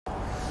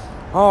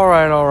All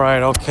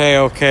right.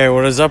 Okay.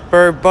 What is up,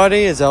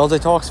 everybody? It's LJ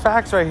Talks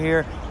Facts right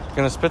here.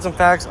 Gonna spit some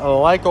facts.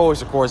 Like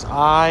always, of course,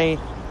 I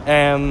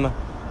am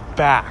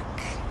back.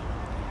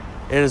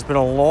 It has been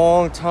a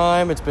long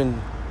time. It's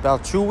been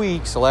about 2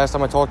 weeks. The last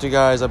time I talked to you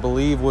guys, I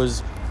believe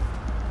was,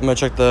 I'm gonna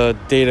check the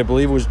date. I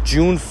believe it was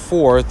June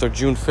 4th or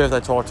June 5th. I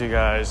talked to you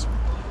guys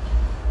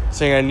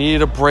saying I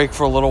needed a break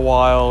for a little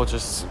while.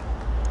 Just,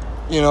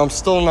 I'm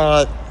still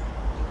not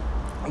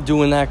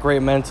doing that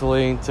great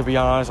mentally, to be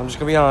honest. I'm just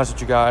gonna be honest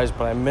with you guys,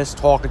 but I miss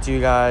talking to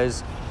you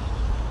guys.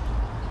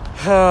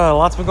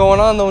 Lots been going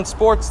on though in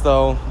sports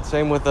though.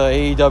 Same with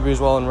AEW as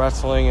well in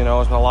wrestling.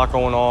 There's been a lot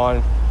going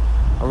on.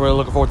 I'm really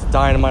looking forward to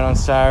Dynamite on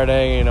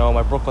Saturday.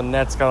 My Brooklyn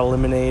Nets got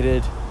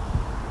eliminated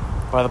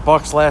by the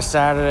Bucks last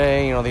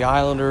Saturday. The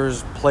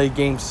Islanders play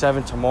Game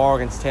 7 tomorrow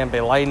against Tampa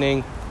Bay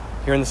Lightning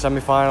here in the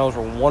semifinals.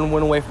 We're one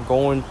win away from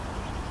going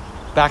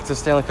back to the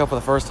Stanley Cup for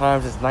the first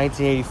time since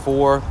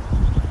 1984.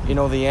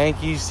 The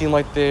Yankees seem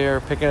like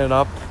they're picking it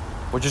up,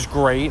 which is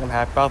great. I'm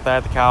happy about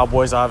that. The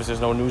Cowboys, obviously,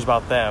 there's no news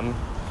about them.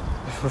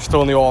 We're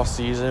still in the off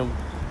season.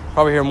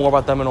 Probably hear more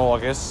about them in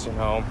August.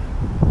 Not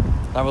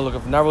really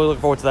looking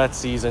forward to that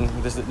season.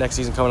 This next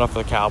season coming up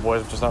for the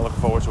Cowboys. I'm just not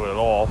looking forward to it at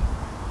all.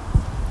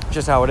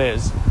 Just how it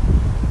is.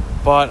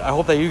 But I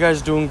hope that you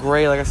guys are doing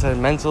great. Like I said,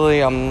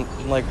 mentally,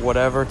 I'm like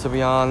whatever, to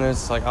be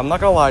honest. I'm not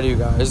gonna lie to you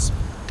guys.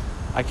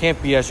 I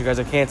can't BS you guys.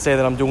 I can't say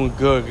that I'm doing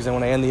good, because then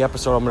when I end the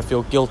episode, I'm gonna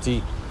feel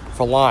guilty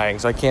for lying,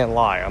 so I can't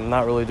lie. I'm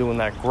not really doing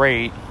that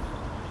great,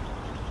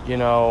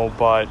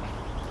 but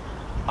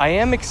I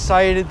am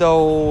excited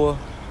though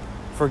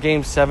for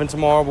Game 7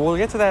 tomorrow, but we'll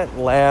get to that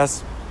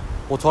last.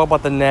 We'll talk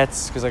about the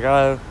Nets, because I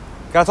gotta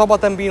talk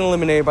about them being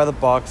eliminated by the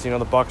Bucks. The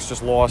Bucks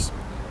just lost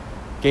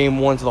Game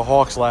 1 to the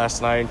Hawks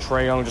last night, and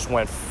Trae Young just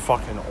went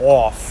fucking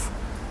off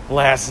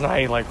last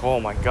night. Oh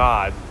my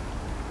God,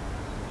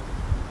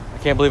 I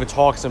can't believe it's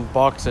Hawks and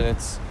Bucks and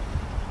it's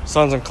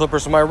Suns and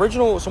Clippers. So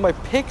my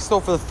picks though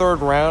for the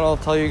third round, I'll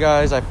tell you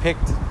guys, I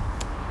picked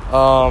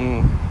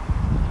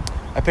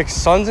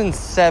Suns in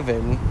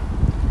 7,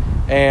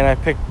 and I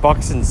picked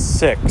Bucks in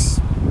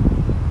 6.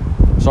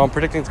 So I'm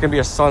predicting it's gonna be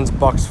a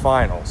Suns-Bucks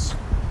finals.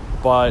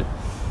 But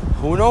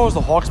who knows?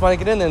 The Hawks might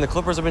get in there, and the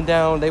Clippers have been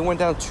down. They went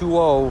down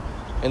 2-0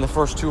 in the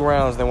first 2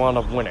 rounds. They wound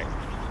up winning.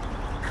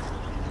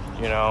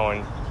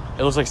 And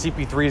it looks like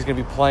CP3 is gonna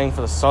be playing for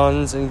the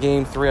Suns in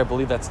Game 3. I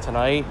believe that's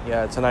tonight.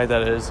 Yeah, tonight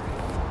that is.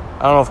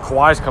 I don't know if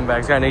Kawhi's come back.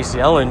 He's got an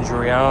ACL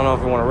injury. I don't know if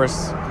we want to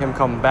risk him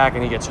coming back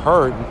and he gets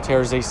hurt and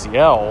tears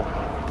ACL.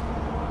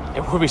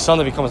 It would be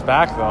something if he comes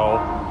back, though.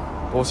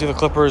 But we'll see if the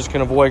Clippers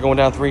can avoid going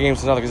down 3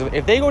 games to nothing. Because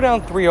if they go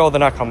down 3-0, they're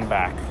not coming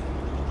back.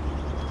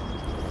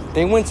 If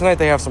they win tonight,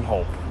 they have some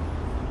hope.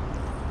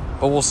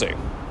 But we'll see.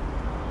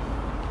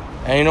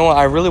 And you know what?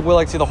 I really would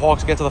like to see the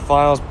Hawks get to the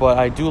finals, but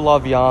I do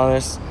love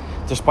Giannis.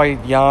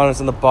 Despite Giannis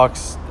and the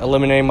Bucks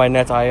eliminating my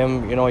Nets, I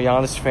am, a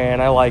Giannis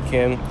fan. I like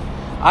him.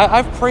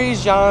 I've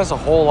praised Giannis a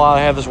whole lot.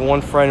 I have this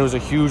one friend who's a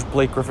huge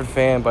Blake Griffin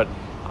fan, but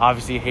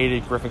obviously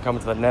hated Griffin coming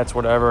to the Nets,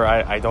 whatever.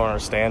 I don't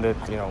understand it,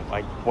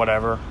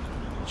 whatever.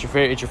 It's your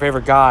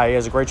favorite guy. He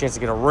has a great chance to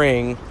get a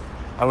ring.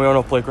 And we don't know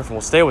if Blake Griffin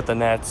will stay with the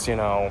Nets, he's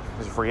a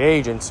free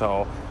agent,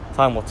 so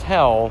time will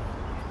tell.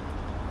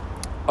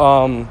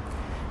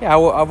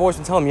 I've always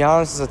been telling him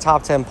Giannis is a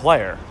top 10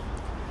 player.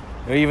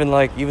 Even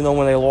though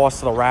when they lost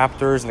to the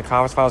Raptors in the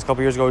conference finals a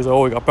couple years ago, he's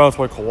he got bounced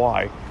by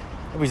Kawhi.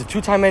 He's a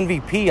 2-time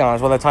MVP,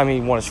 honest. By that time,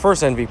 he won his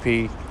first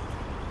MVP,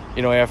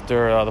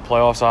 after the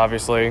playoffs,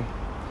 obviously.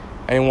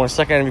 And he won his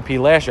second MVP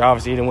last year.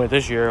 Obviously, he didn't win it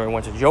this year. He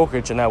went to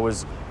Jokic, and that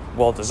was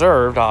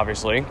well-deserved,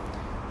 obviously.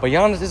 But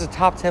Giannis is a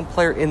top 10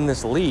 player in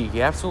this league.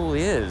 He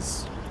absolutely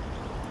is.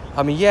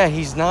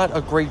 He's not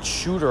a great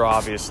shooter,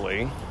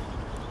 obviously.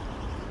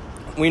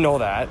 We know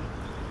that.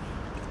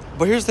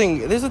 But here's the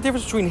thing. There's a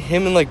difference between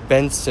him and,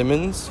 Ben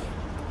Simmons.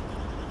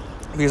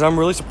 Because I'm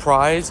really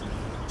surprised.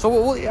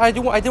 So I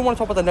did want to talk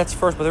about the Nets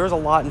first, but there is a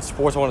lot in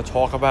sports I want to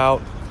talk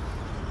about,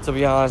 to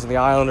be honest. And the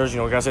Islanders, we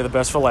got to say the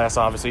best for last,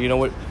 obviously. You know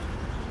what?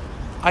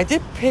 I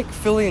did pick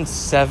Philly in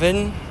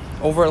 7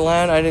 over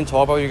Atlanta. I didn't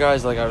talk about you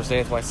guys. I was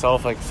saying to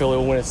myself, Philly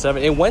will win at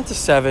 7. It went to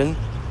 7,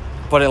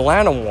 but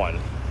Atlanta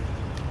won.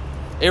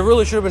 It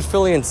really should have been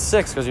Philly in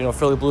 6, because,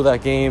 Philly blew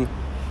that game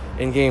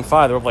in Game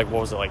 5. They were up,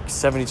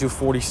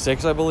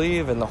 72-46, I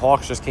believe, and the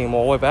Hawks just came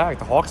all the way back.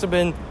 The Hawks have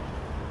been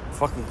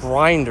fucking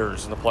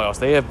grinders in the playoffs.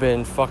 They have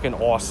been fucking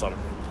awesome.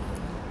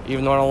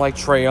 Even though I don't like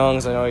Trae Young,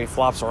 I know he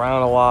flops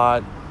around a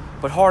lot,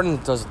 but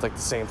Harden does the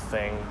same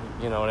thing.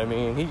 You know what I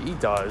mean? He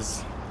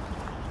does.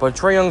 But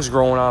Trae Young's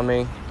growing on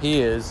me. He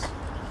is.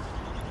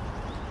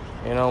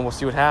 We'll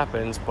see what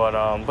happens. But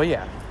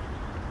yeah.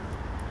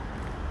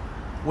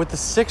 With the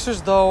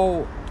Sixers,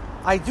 though,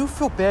 I do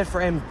feel bad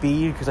for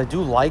Embiid, because I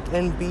do like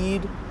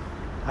Embiid.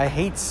 I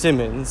hate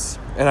Simmons.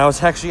 And I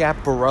was actually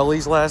at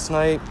Borelli's last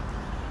night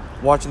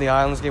watching the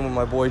Islanders game with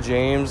my boy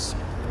James.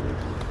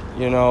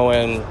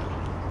 And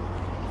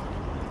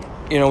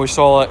we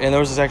saw, and there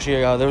was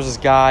this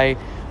guy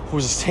who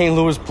was a St.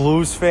 Louis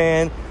Blues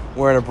fan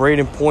wearing a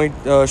Braden Point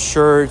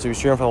shirt. So he was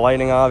cheering for the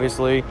Lightning,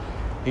 obviously.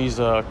 He's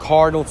a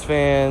Cardinals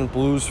fan,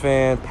 Blues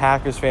fan,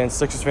 Packers fan,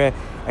 Sixers fan,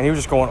 and he was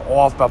just going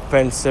off about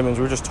Ben Simmons.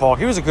 We were just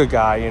talking. He was a good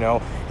guy, you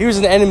know. He was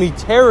in enemy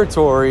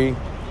territory,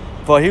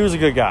 but he was a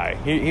good guy.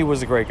 He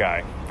was a great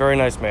guy. Very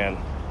nice man.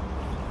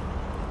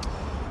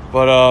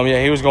 But,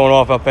 yeah, he was going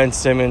off about Ben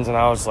Simmons, and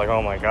I was like,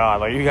 oh, my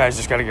God. Like, you guys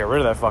just got to get rid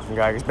of that fucking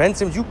guy. Because Ben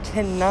Simmons, you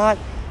cannot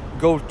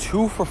go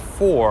 2 for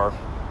 4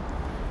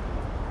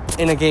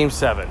 in a Game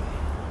 7.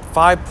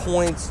 5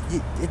 points,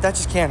 that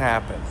just can't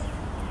happen.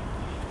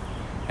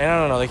 And I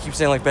don't know, they keep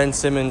saying, like, Ben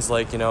Simmons,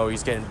 like, you know,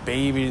 he's getting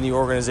babied in the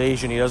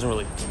organization. He doesn't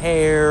really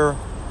care.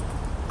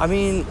 I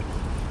mean,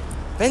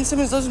 Ben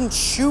Simmons doesn't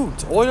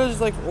shoot. All he does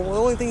is, like, the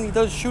only thing he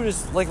does shoot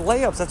is, like,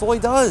 layups. That's all he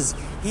does.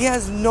 He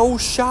has no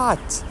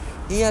shot.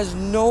 He has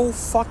no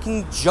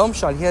fucking jump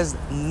shot. He has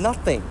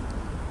nothing.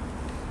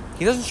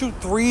 He doesn't shoot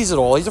threes at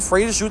all. He's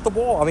afraid to shoot the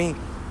ball. I mean,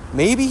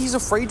 maybe he's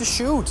afraid to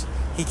shoot.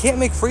 He can't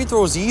make free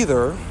throws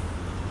either.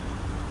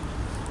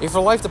 If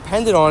your life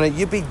depended on it,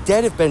 you'd be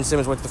dead if Ben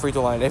Simmons went to the free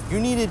throw line. If you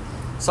needed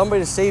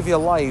somebody to save your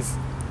life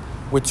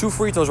with 2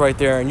 free throws right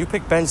there and you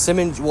pick Ben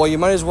Simmons, well, you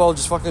might as well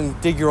just fucking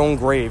dig your own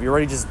grave. You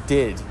already just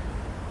did.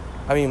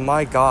 I mean,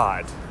 my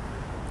God.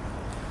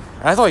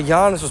 And I thought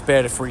Giannis was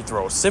bad at free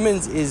throws.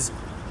 Simmons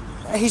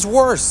he's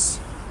worse.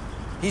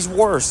 He's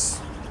worse.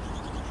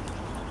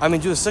 I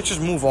mean, do the Sixers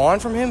move on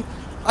from him?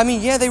 I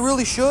mean, yeah, they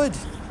really should.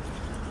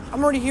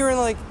 I'm already hearing,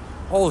 like,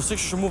 oh, the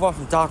Sixers should move on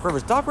from Doc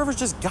Rivers. Doc Rivers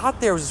just got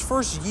there. It was his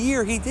first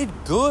year. He did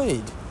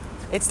good.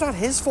 It's not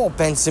his fault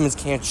Ben Simmons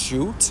can't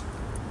shoot.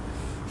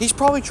 He's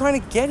probably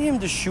trying to get him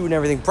to shoot and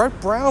everything. Brett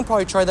Brown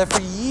probably tried that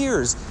for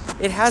years.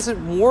 It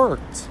hasn't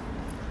worked.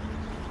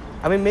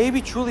 I mean,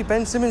 maybe truly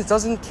Ben Simmons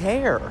doesn't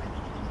care.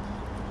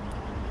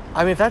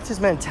 I mean, if that's his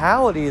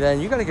mentality,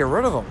 then you got to get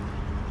rid of him.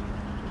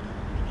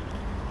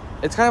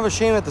 It's kind of a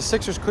shame that the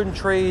Sixers couldn't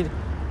trade,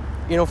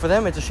 you know, for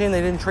them. It's a shame they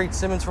didn't trade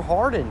Simmons for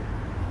Harden.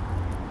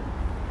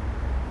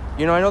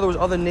 You know, I know there was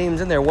other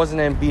names in there. It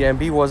wasn't Embiid.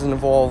 Embiid wasn't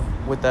involved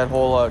with that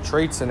whole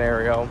trade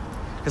scenario.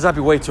 Because that'd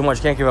be way too much.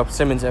 You can't give up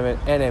Simmons and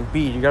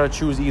Embiid. You got to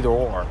choose either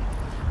or.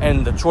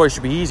 And the choice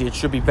should be easy. It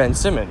should be Ben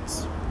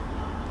Simmons.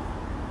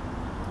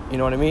 You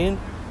know what I mean?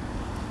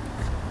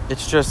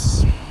 It's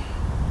just...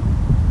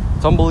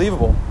 it's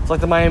unbelievable. It's like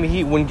the Miami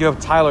Heat wouldn't give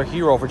up Tyler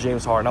Hero for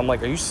James Harden. I'm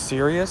like, are you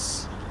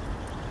serious?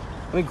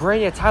 I mean,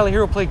 great. Yeah, Tyler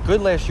Hero played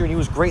good last year, and he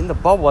was great in the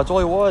bubble. That's all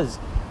he was.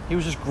 He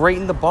was just great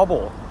in the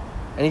bubble.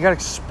 And he got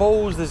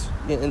exposed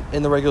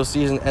in the regular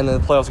season and in the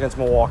playoffs against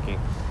Milwaukee.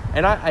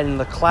 And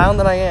the clown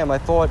that I am, I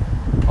thought,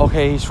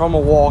 okay, he's from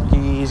Milwaukee.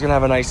 He's going to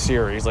have a nice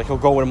series. Like, he'll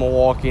go into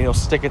Milwaukee and he'll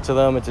stick it to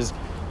them. It's his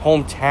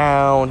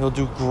hometown. He'll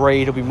do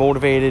great. He'll be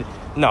motivated.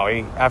 No,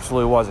 he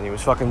absolutely wasn't. He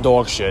was fucking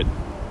dog shit.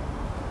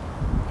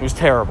 He was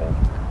terrible.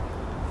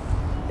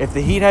 If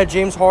the Heat had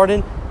James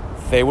Harden,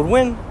 they would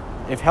win.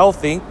 If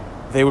healthy,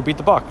 they would beat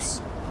the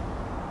Bucks.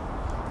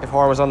 If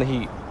Harden was on the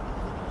Heat.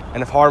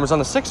 And if Harden was on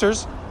the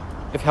Sixers,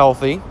 if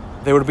healthy,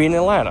 they would be in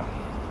Atlanta.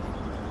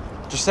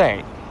 Just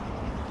saying.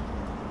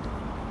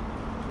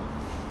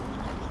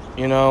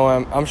 You know,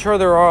 I'm sure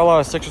there are a lot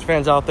of Sixers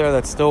fans out there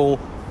that still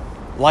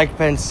like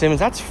Ben Simmons.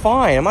 That's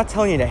fine. I'm not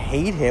telling you to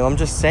hate him. I'm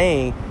just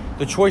saying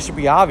the choice should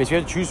be obvious. You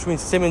have to choose between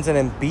Simmons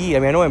and Embiid. I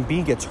mean, I know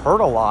Embiid gets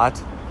hurt a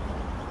lot.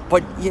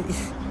 But,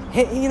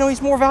 you know,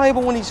 he's more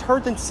valuable when he's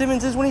hurt than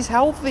Simmons is when he's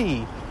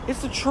healthy.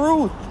 It's the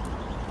truth.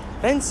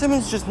 Ben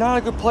Simmons is just not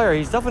a good player.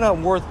 He's definitely not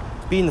worth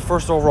being the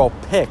first overall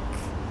pick.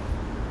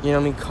 You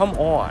know what I mean? Come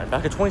on.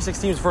 Back in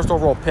 2016, he was the first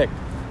overall pick.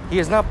 He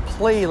has not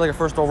played like a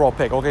first overall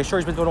pick. Okay, sure,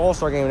 he's been to an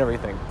all-star game and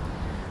everything.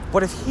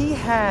 But if he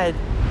had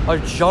a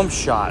jump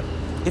shot,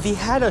 if he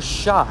had a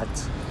shot,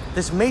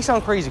 this may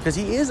sound crazy because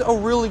he is a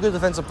really good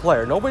defensive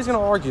player. Nobody's going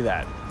to argue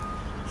that.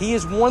 He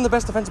is one of the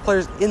best defensive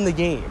players in the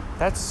game.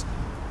 That's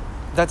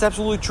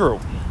absolutely true.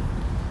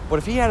 But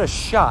if he had a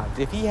shot,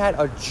 if he had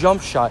a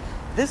jump shot,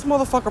 this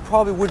motherfucker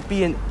probably would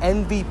be an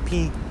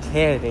MVP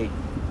candidate.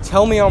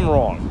 Tell me I'm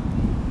wrong.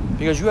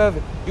 Because you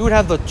would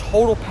have the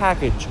total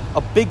package.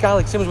 A big guy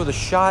like Simmons with a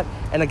shot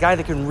and a guy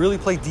that can really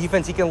play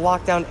defense. He can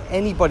lock down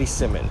anybody,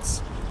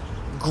 Simmons.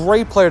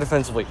 Great player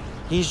defensively.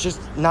 He's just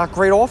not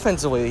great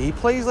offensively. He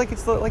plays like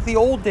it's like the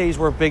old days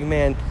where a big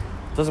man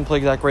doesn't play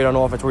that great on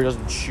offense, where he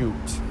doesn't shoot.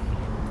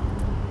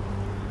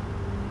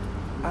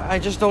 I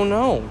just don't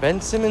know.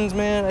 Ben Simmons,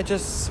 man,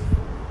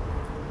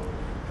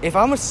 if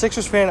I'm a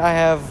Sixers fan, I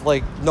have,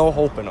 like, no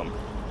hope in him.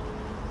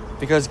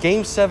 Because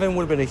Game 7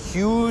 would have been a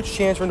huge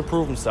chance for him to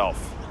prove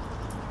himself.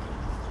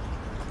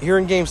 Here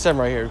in Game 7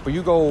 right here. But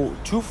you go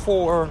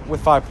 2-4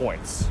 with 5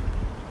 points.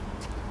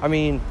 I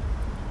mean,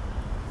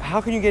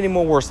 how can you get any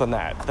more worse than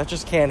that? That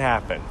just can't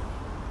happen.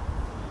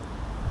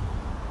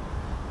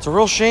 It's a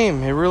real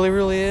shame. It really,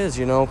 really is,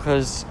 you know,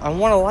 because I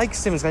want to like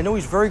Simmons. I know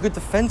he's very good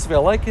defensively. I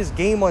like his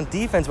game on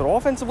defense. But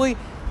offensively,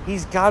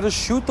 he's got to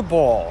shoot the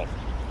ball.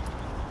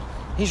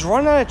 He's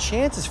running out of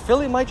chances.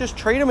 Philly might just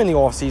trade him in the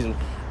offseason.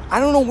 I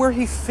don't know where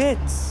he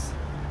fits.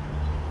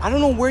 I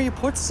don't know where you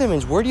put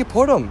Simmons. Where do you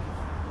put him?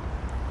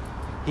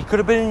 He could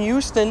have been in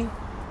Houston.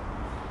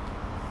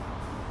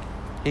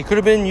 He could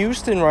have been in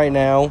Houston right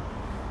now.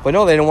 But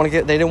no, they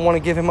didn't want to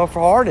give him up for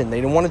Harden. They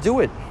didn't want to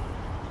do it.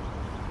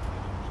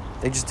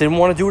 They just didn't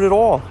want to do it at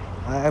all.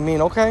 I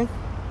mean, okay.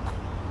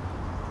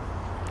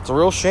 It's a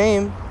real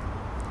shame.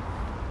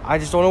 I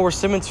just don't know where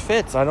Simmons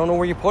fits. I don't know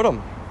where you put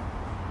him.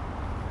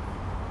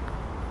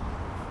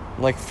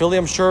 Like, Philly,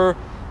 I'm sure,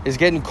 is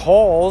getting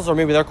calls, or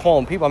maybe they're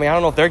calling people. I mean, I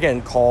don't know if they're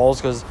getting calls,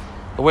 because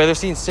the way they're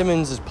seeing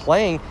Simmons is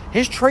playing,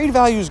 his trade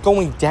value is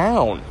going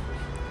down.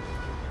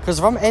 Because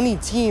if I'm any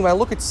team, I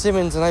look at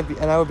Simmons and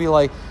I would be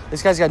like,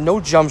 this guy's got no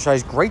jump shot.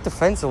 He's great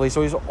defensively,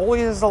 so he's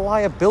always a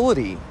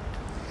liability.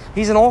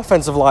 He's an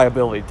offensive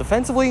liability.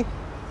 Defensively,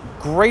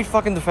 great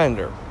fucking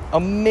defender.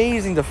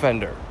 Amazing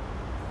defender.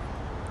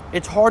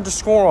 It's hard to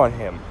score on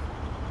him.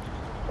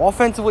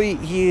 Offensively,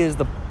 he is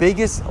the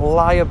biggest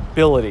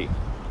liability.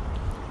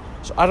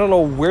 So I don't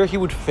know where he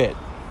would fit.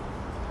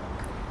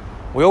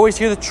 We always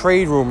hear the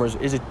trade rumors.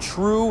 Is it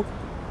true?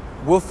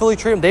 Will Philly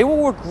trade him? They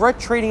will regret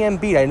trading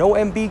Embiid. I know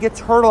Embiid gets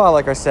hurt a lot,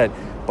 like I said.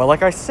 But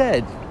like I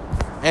said,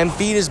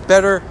 Embiid is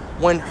better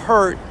when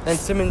hurt than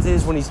Simmons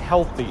is when he's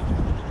healthy.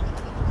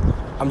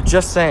 I'm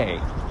just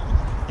saying.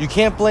 You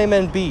can't blame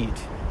Embiid.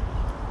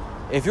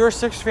 If you're a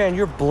Sixers fan,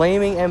 you're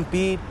blaming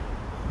Embiid,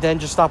 then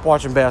just stop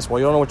watching basketball.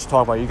 You don't know what you're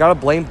talking about. You got to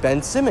blame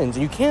Ben Simmons.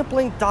 You can't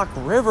blame Doc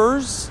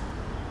Rivers.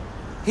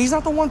 He's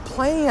not the one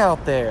playing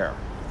out there.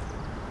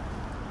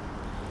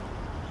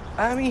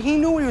 I mean, he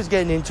knew what he was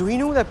getting into. He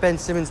knew that Ben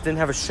Simmons didn't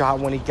have a shot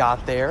when he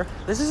got there.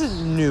 This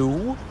isn't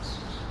new.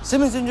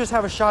 Simmons didn't just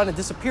have a shot and it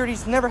disappeared.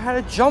 He's never had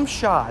a jump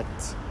shot.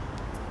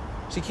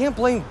 So you can't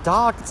blame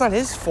Doc. It's not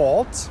his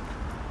fault.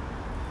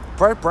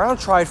 Brett Brown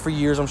tried for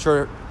years, I'm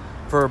sure,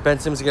 for Ben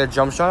Simmons to get a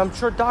jump shot. I'm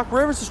sure Doc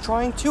Rivers is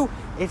trying too.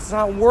 It's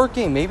not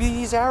working. Maybe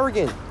he's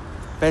arrogant.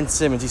 Ben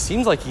Simmons, he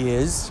seems like he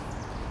is.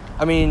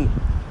 I mean,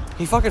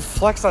 he fucking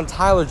flexed on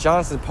Tyler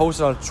Johnson,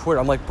 posted on Twitter.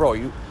 I'm like,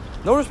 bro,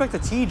 no respect to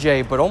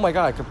TJ, but oh my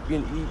God,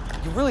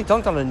 you really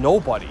dunked on a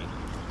nobody.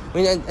 I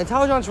mean, and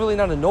Tyler Johnson's really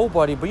not a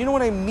nobody, but you know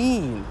what I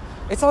mean.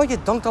 It's not like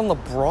it dunked on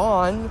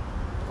LeBron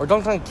or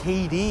dunked on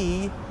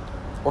KD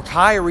or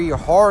Kyrie or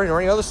Harden or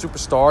any other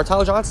superstar.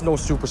 Tyler Johnson's no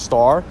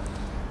superstar.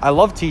 I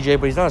love TJ,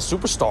 but he's not a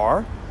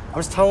superstar. I'm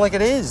just telling like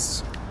it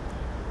is.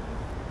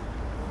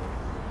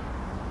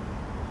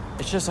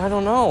 It's just, I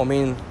don't know. I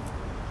mean,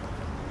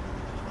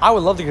 I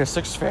would love to get a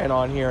Sixers fan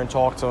on here and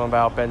talk to him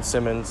about Ben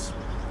Simmons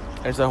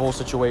and that whole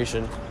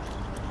situation.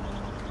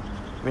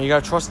 I mean, you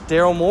got to trust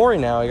Daryl Morey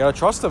now. You got to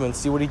trust him and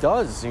see what he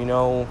does, you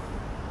know.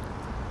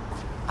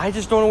 I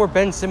just don't know where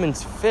Ben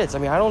Simmons fits. I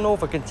mean, I don't know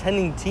if a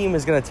contending team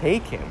is going to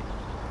take him.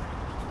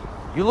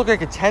 You look at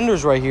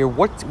contenders right here.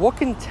 What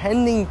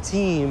contending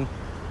team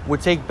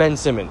would take Ben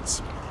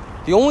Simmons?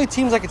 The only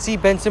teams I could see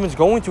Ben Simmons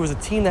going to is a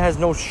team that has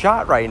no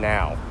shot right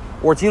now,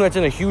 or a team that's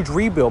in a huge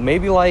rebuild.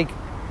 Maybe like,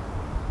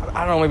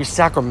 I don't know, maybe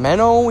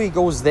Sacramento. He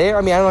goes there.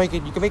 I mean, I don't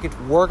know. You can make it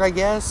work, I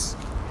guess.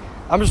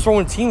 I'm just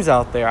throwing teams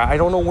out there. I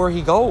don't know where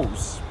he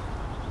goes.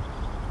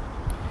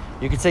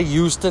 You could say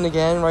Houston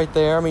again right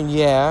there. I mean,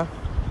 yeah.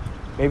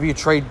 Maybe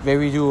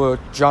you do a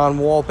John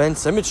Wall, Ben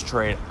Simmons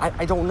trade.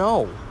 I don't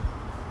know.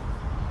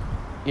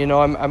 You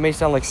know, I may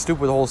sound like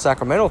stupid with the whole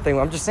Sacramento thing,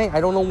 but I'm just saying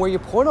I don't know where you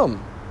put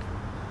him.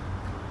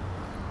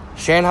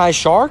 Shanghai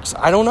Sharks?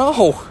 I don't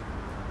know.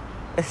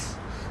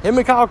 Him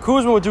and Kyle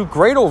Kuzma would do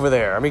great over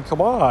there. I mean,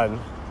 come on.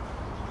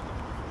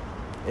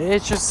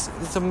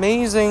 It's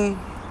amazing.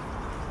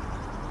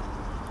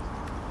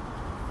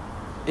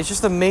 It's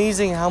just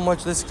amazing how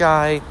much this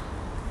guy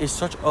is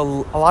such a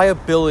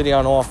liability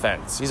on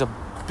offense. He's a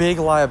big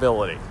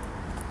liability.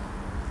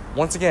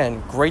 Once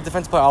again, great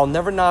defense player. I'll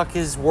never knock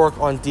his work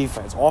on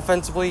defense.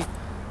 Offensively,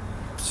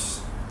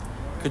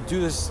 I could do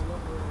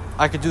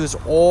this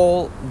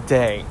all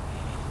day.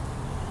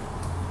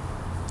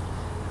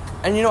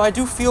 And, you know, I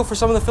do feel for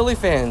some of the Philly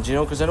fans, you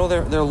know, because I know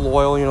they're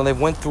loyal. You know, they've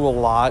went through a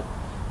lot.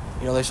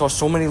 You know, they saw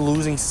so many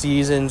losing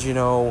seasons, you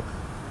know.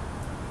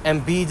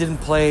 Embiid didn't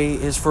play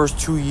his first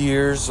 2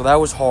 years, so that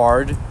was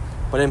hard.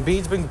 But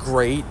Embiid's been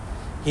great.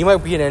 He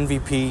might be an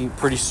MVP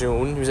pretty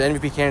soon. He was an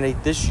MVP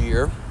candidate this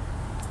year.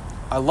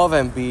 I love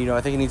Embiid. You know,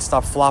 I think he needs to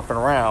stop flopping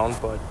around.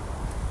 But,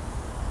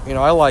 you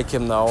know, I like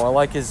him, though. I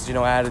like his, you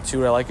know,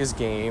 attitude. I like his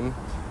game,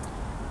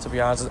 to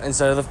be honest.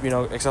 Instead of the, you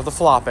know, except the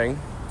flopping.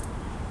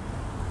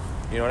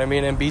 You know what I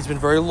mean? Embiid's been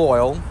very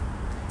loyal.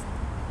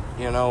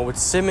 You know, with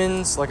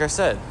Simmons, like I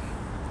said,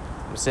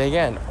 I'm going to say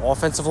again,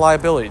 offensive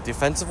liability.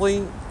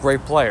 Defensively,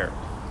 great player.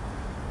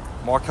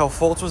 Markelle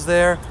Fultz was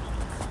there.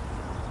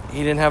 He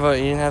didn't have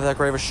that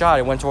great of a shot.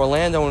 He went to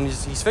Orlando and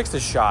he's fixed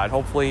his shot.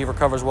 Hopefully he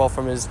recovers well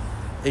from his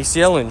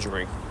ACL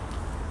injury.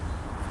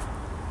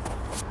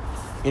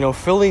 You know,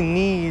 Philly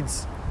need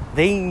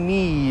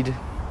a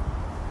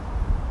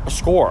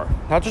scorer.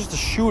 Not just a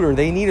shooter,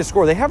 they need a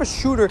scorer. They have a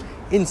shooter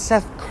in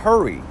Seth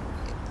Curry,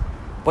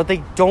 but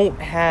they don't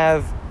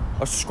have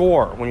a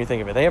scorer when you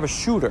think of it. They have a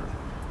shooter.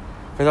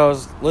 Because I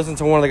was listening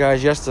to one of the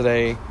guys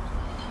yesterday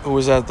who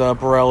was at the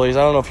Borelli's.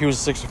 I don't know if he was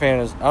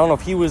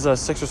a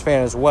Sixers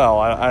fan as well.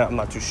 I'm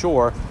not too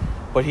sure.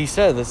 But he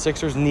said the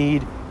Sixers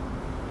need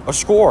a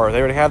scorer. They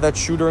already have that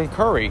shooter in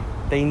Curry.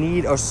 They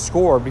need a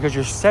scorer because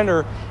your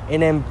center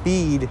in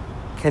Embiid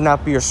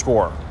cannot be your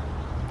scorer.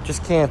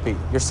 Just can't be.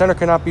 Your center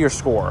cannot be your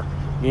scorer.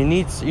 You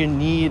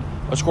need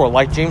a scorer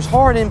like James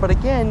Harden, but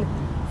again,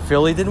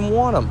 Philly didn't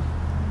want him.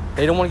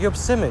 They didn't want to give up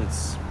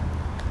Simmons.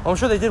 I'm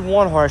sure they did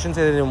want Harden. I shouldn't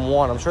say they didn't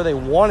want him. I'm sure they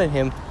wanted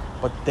him,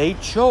 but they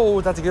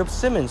chose not to give up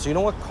Simmons. So you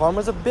know what?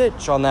 Karma's a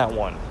bitch on that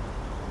one.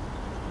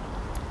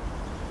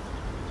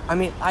 I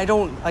mean, I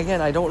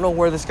don't know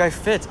where this guy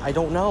fits. I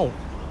don't know.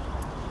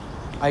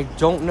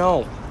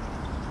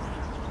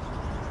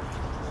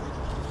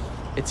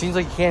 It seems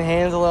like he can't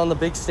handle it on the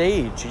big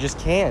stage. He just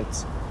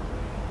can't.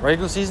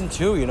 Regular season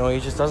too, he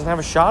just doesn't have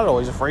a shot at all.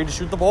 He's afraid to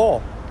shoot the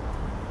ball.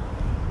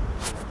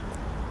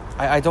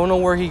 I don't know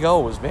where he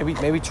goes.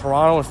 Maybe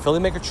Toronto and Philly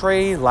make a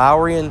trade.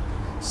 Lowry and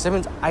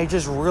Simmons. I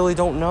just really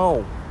don't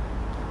know.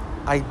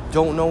 I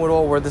don't know at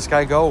all where this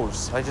guy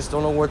goes. I just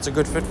don't know what's a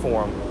good fit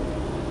for him.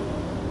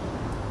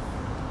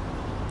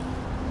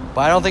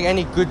 But I don't think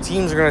any good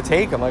teams are going to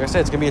take him. Like I said,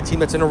 it's going to be a team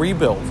that's in a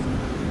rebuild.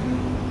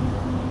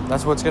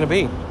 That's what it's going to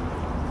be.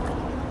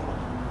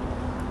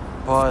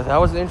 But that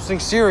was an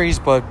interesting series.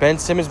 But Ben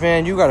Simmons,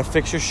 man, you got to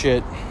fix your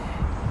shit.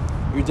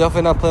 You're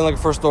definitely not playing like a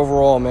first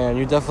overall, man.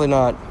 You're definitely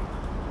not.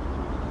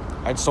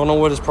 I just don't know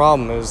what his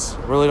problem is.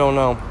 Really don't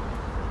know.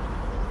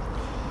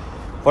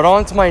 But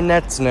on to my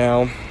Nets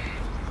now.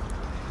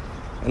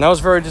 And I was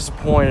very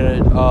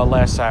disappointed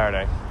last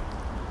Saturday.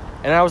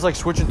 And I was like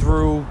switching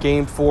through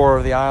Game 4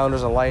 of the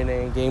Islanders and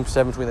Lightning, Game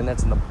 7 between the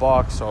Nets and the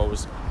Bucks, so it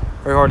was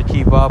very hard to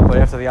keep up. But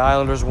after the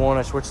Islanders won,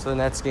 I switched to the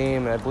Nets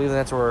game, and I believe the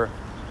Nets were,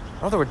 I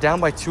don't know if they were down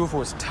by 2 if it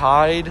was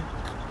tied,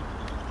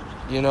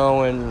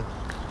 and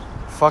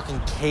fucking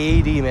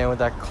KD, man, with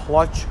that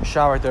clutch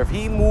shot right there. If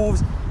he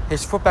moves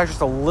his foot back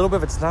just a little bit,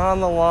 if it's not on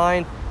the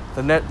line,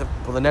 the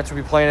Nets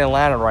would be playing in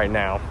Atlanta right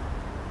now.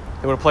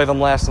 They would have played them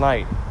last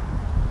night.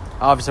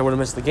 Obviously, I would have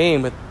missed the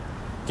game, but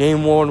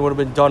Game 1 would have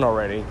been done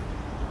already.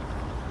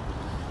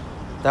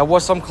 That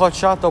was some clutch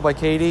shot, though, by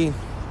KD.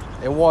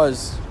 It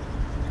was.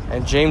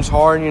 And James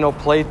Harden,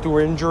 played through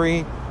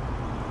injury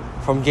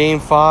from Game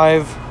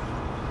 5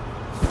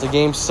 to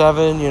Game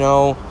 7.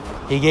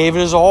 He gave it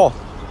his all.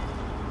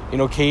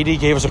 KD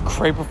gave us a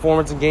great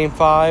performance in Game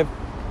 5.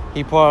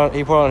 He put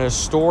on a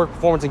historic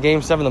performance in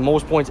Game 7, the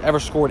most points ever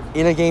scored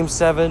in a Game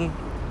 7.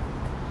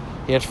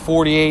 He had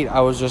 48.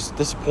 I was just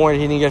disappointed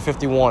he didn't get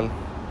 51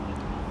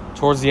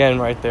 towards the end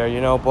right there,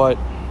 but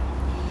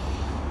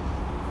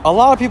a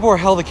lot of people are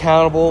held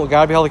accountable.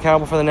 Got to be held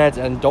accountable for the Nets.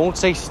 And don't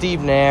say Steve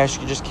Nash.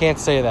 You just can't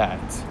say that.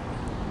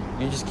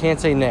 You just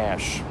can't say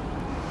Nash.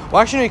 Well,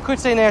 actually, no, you could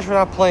say Nash for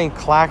not playing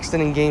Claxton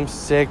in Game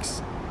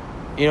 6.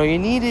 You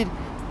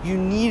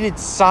needed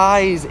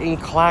size in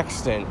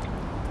Claxton.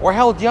 Or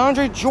hell,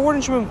 DeAndre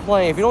Jordan should have been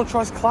playing. If you don't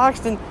trust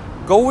Claxton,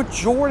 go with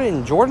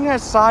Jordan. Jordan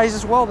has size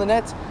as well. The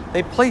Nets,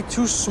 they played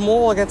too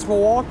small against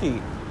Milwaukee.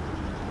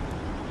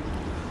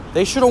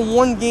 They should have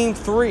won Game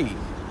 3.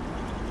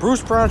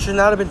 Bruce Brown should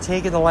not have been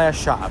taking the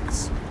last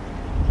shots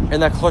in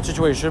that clutch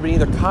situation. It should have been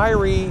either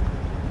Kyrie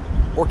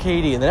or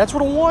KD. And the Nets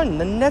would have won.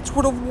 The Nets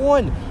would have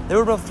won. They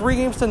would have been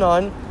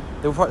 3-0.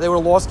 They would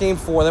have lost Game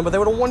 4 then, but they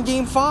would have won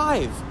Game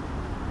 5.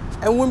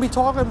 And we wouldn't be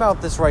talking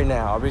about this right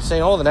now. I'd be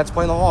saying, the Nets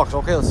playing the Hawks.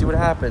 Okay, let's see what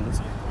happens.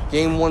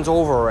 Game 1's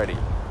over already.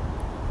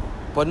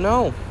 But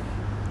no.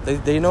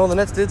 They know the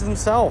Nets did it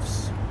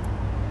themselves.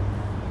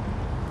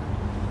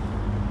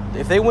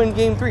 If they win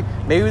Game 3,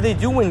 maybe they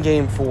do win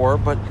Game 4,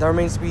 but that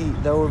remains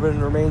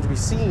to be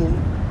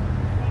seen.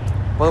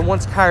 But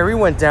once Kyrie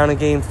went down in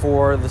Game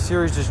 4, the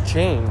series just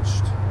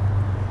changed.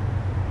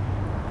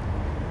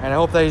 And I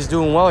hope that he's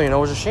doing well. It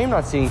was a shame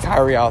not seeing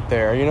Kyrie out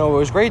there. It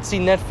was great to see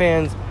Net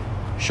fans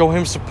show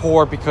him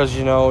support because,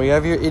 you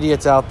have your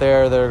idiots out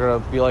there that are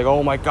going to be like,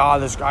 oh my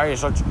God, this guy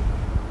is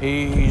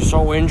he's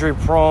so injury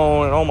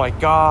prone, and oh my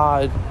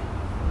God.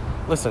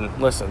 Listen.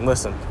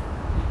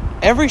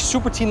 Every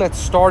super team that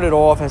started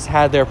off has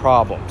had their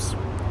problems.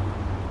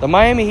 The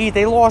Miami Heat,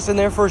 they lost in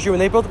their first year. When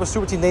they built up a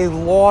super team, they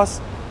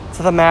lost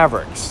to the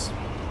Mavericks.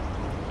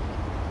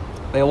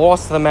 It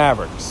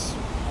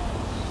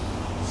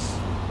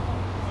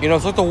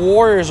took the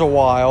Warriors a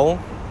while,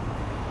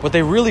 but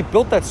they really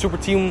built that super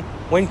team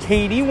when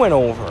KD went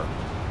over.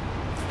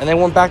 And they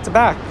went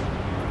back-to-back.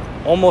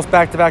 Almost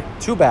back-to-back,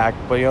 two-back,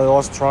 but, they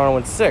lost to Toronto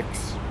in 6.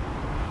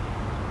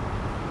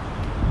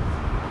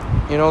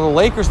 The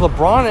Lakers,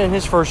 LeBron in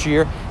his first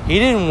year, he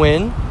didn't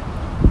win.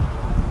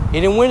 He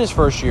didn't win his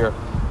first year.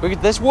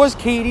 This was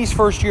KD's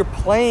first year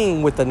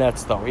playing with the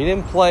Nets, though. He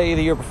didn't play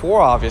the year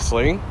before,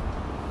 obviously.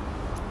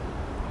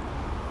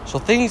 So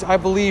things, I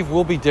believe,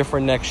 will be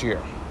different next year.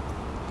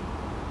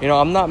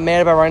 I'm not mad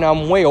about it right now.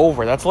 I'm way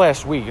over. That's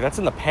last week. That's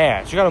in the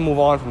past. You got to move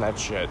on from that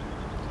shit.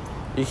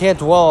 You can't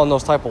dwell on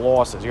those type of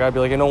losses. You got to be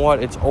like, you know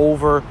what? It's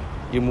over.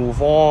 You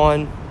move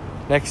on.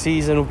 Next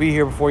season will be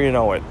here before you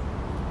know it.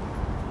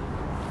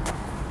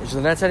 The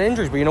Nets had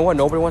injuries, but you know what?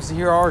 Nobody wants to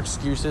hear our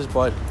excuses,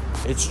 but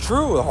it's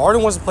true.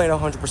 Harden wasn't playing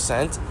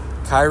 100%.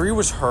 Kyrie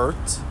was hurt.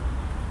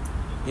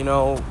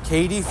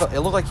 KD, it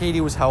looked like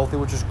KD was healthy,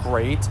 which is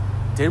great.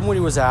 Did when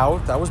he was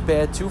out. That was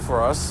bad, too,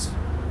 for us.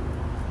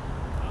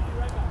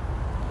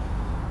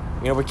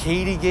 You know, but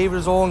KD gave it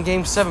his all in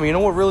Game 7. You know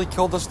what really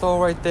killed us, though,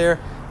 right there?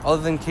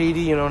 Other than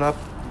KD, you know, not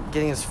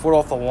getting his foot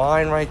off the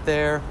line right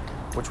there,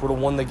 which would have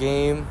won the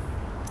game.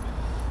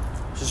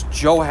 Just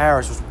Joe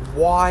Harris was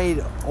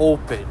wide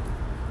open.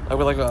 Like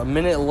with like a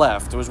minute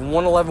left. It was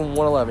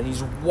 111.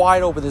 He's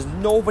wide open. There's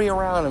nobody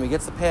around him. He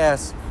gets the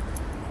pass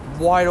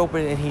wide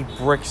open and he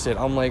bricks it.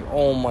 I'm like,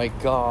 oh my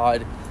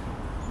God.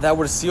 That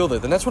would have sealed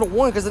it. The Nets would have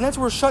won because the Nets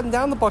were shutting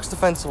down the Bucks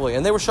defensively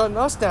and they were shutting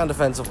us down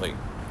defensively.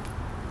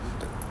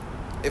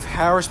 If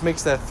Harris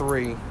makes that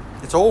three,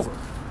 it's over.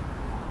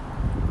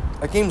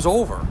 That game's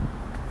over.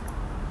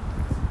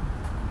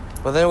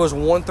 But then it was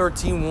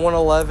 113,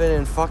 111,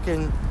 and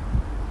fucking...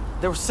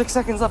 There was 6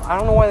 seconds left. I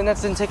don't know why the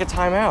Nets didn't take a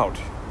timeout.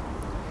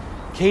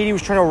 KD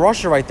was trying to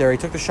rush it right there. He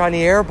took the shot and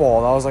he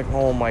airballed. I was like,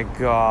 oh my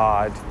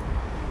God.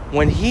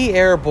 When he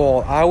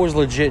airballed, I was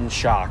legit in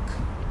shock.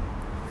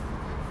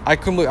 I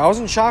was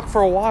in shock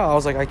for a while. I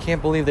was like, I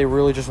can't believe they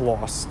really just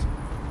lost.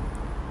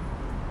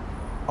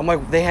 I'm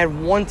like, they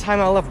had one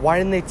timeout left. Why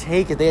didn't they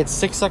take it? They had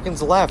 6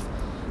 seconds left.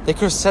 They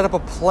could have set up a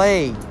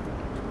play.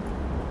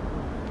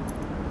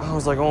 I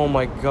was like, oh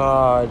my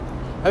God.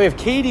 I mean, if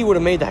KD would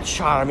have made that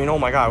shot, I mean, oh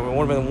my God, it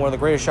would have been one of the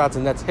greatest shots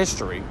in Nets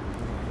history.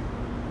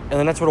 And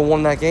the Nets would have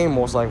won that game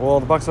most likely. Well,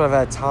 the Bucks would have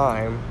had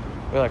time.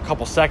 We had a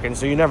couple seconds,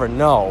 so you never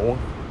know.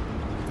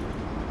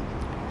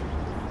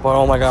 But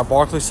oh my God,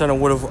 Barclays Center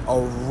would have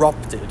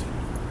erupted.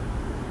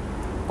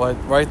 But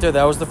right there,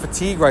 that was the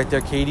fatigue right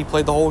there. KD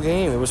played the whole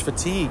game. It was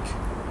fatigue.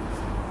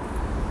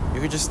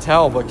 You could just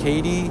tell. But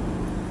KD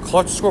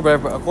clutch score.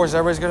 But of course,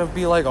 everybody's gonna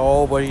be like,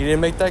 "Oh, but he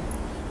didn't make the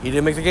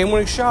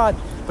game-winning shot."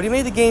 But he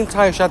made the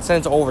game-tying shot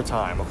sent to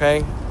overtime.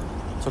 Okay,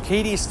 so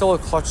KD is still a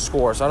clutch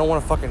scorer. So I don't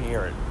want to fucking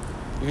hear it.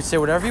 You can say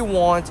whatever you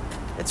want.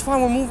 It's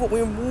fine.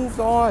 We moved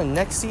on.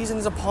 Next season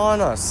is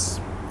upon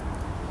us.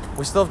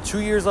 We still have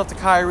 2 years left to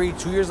Kyrie,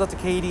 2 years left to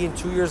KD, and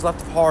 2 years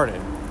left of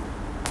Harden.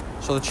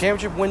 So the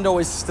championship window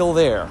is still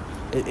there.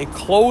 It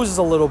closes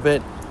a little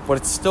bit, but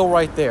it's still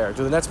right there.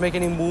 Do the Nets make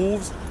any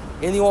moves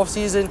in the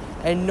offseason?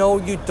 And no,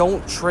 you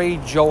don't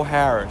trade Joe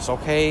Harris,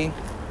 okay?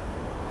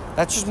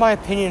 That's just my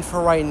opinion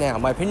for right now.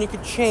 My opinion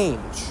could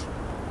change.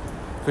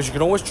 Because you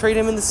can always trade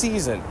him in the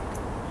season.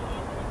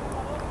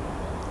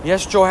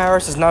 Yes, Joe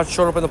Harris has not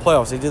showed up in the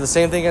playoffs. He did the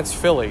same thing against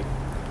Philly.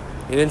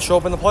 He didn't show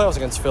up in the playoffs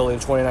against Philly in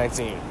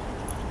 2019.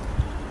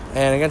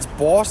 And against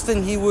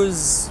Boston, he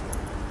was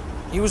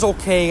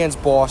okay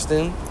against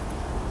Boston.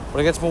 But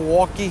against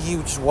Milwaukee, he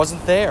just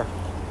wasn't there.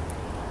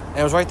 And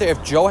it was right there.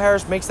 If Joe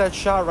Harris makes that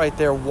shot right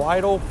there,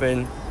 wide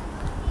open,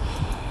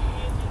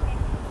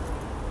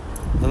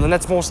 then the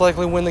Nets most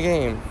likely win the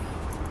game.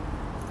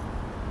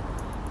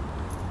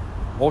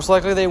 Most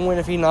likely they win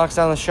if he knocks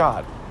down the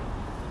shot.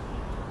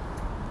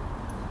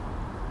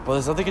 But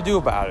there's nothing you can do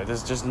about it.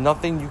 There's just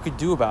nothing you could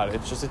do about it.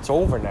 It's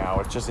over now.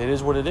 It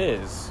is what it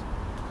is.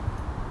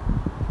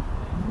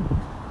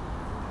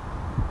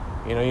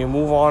 You know, you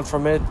move on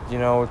from it. You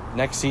know,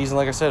 next season,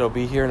 like I said, it'll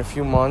be here in a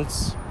few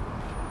months.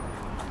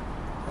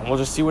 And we'll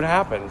just see what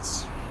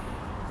happens.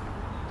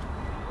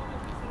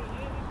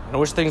 And I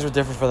wish things were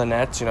different for the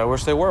Nets. You know, I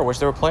wish they were. I wish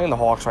they were playing the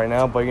Hawks right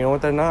now. But you know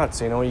what? They're not.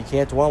 So, you know, you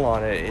can't dwell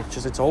on it.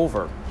 It's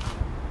over.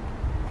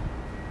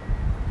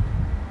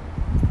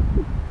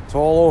 It's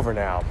all over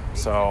now.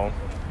 So,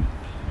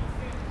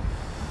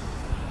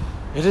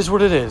 it is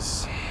what it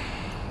is.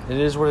 It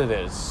is what it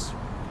is.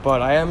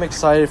 But I am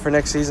excited for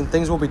next season.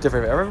 Things will be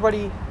different. If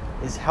everybody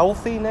is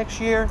healthy next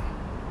year,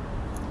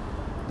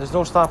 there's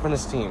no stopping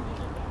this team.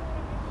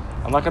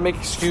 I'm not going to make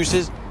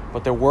excuses,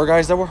 but there were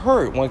guys that were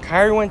hurt. When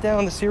Kyrie went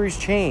down, the series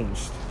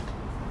changed.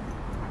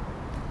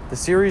 The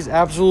series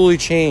absolutely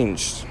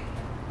changed.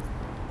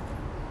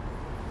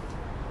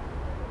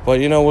 But,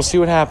 you know, we'll see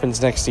what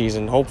happens next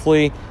season.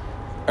 Hopefully,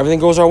 everything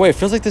goes our way. It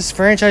feels like this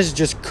franchise is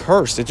just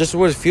cursed. It's just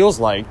what it feels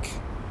like.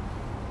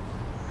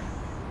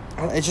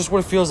 It's just what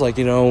it feels like,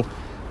 you know.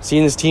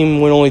 Seeing this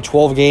team win only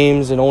 12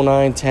 games in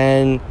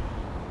 09-10,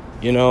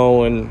 you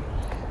know, and,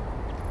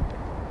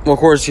 well, of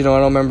course, you know, I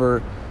don't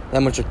remember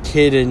that much of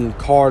Kidd and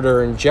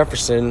Carter and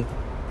Jefferson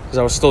because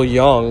I was still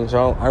young,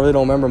 so I really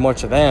don't remember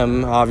much of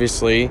them,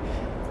 obviously.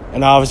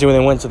 And obviously when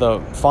they went to the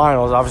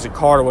finals, obviously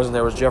Carter wasn't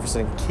there, it was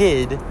Jefferson and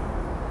Kidd.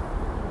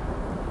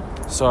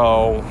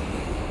 So,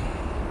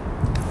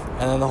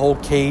 and then the whole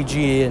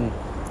KG and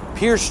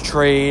Pierce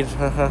trade,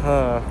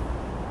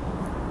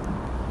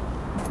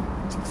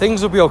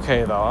 things will be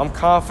okay, though. I'm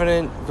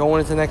confident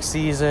going into next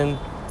season.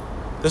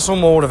 This will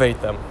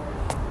motivate them.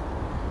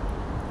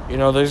 You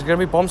know, there's going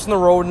to be bumps in the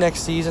road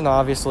next season,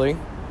 obviously.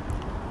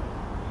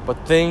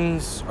 But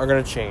things are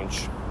going to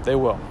change. They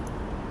will.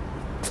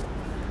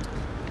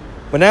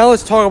 But now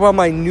let's talk about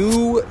my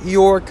New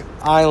York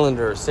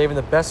Islanders. Saving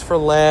the best for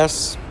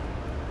last.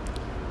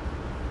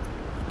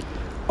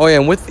 Oh, yeah,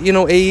 and with, you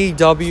know,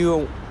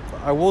 AEW,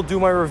 I will do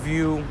my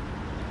review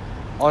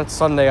on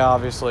Sunday,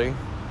 obviously.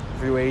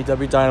 Review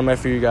AEW Dynamite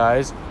for you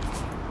guys.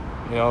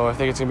 You know, I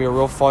think it's going to be a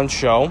real fun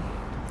show.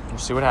 We'll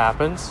see what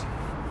happens.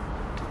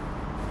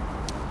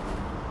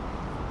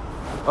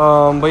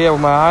 But yeah,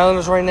 with my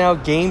Islanders right now,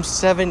 Game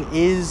 7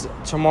 is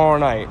tomorrow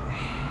night.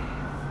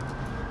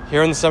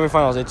 here in the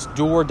semifinals. It's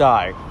do or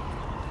die.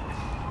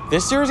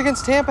 This series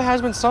against Tampa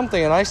has been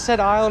something, and I said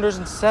Islanders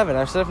in 7.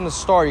 I've said it from the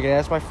start. You can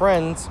ask my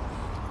friends,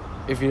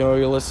 if you know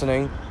you're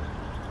listening.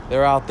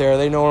 They're out there.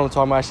 They know what I'm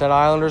talking about. I said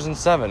Islanders in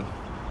 7.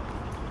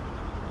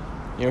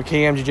 You know,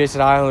 KMGJ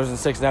said Islanders in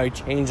 6. Now he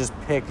changed his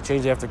pick. He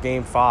changed it after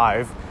Game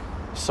 5.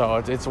 So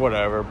it's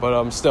whatever.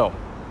 But still.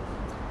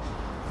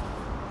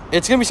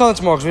 It's going to be something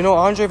tomorrow because we know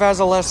Andre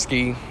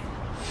Vasilevsky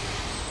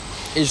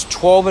is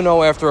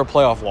 12-0 after a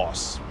playoff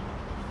loss.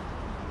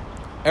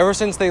 Ever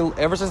since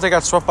they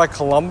got swept by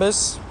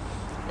Columbus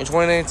in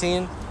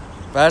 2019,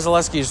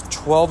 Vasilevsky is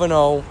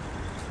 12-0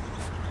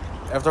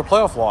 after a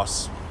playoff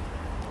loss.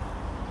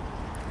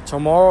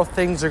 Tomorrow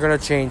things are going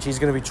to change. He's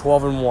going to be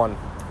 12-1.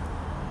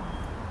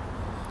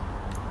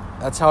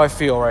 That's how I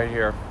feel right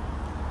here.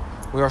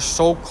 We are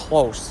so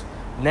close.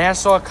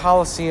 Nassau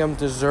Coliseum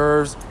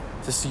deserves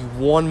to see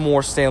one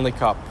more Stanley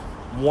Cup.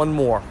 One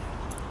more.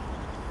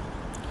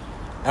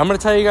 I'm going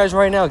to tell you guys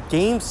right now,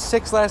 Game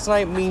 6 last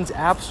night means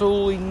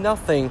absolutely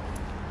nothing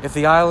if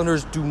the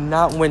Islanders do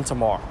not win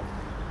tomorrow.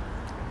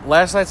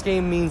 Last night's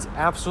game means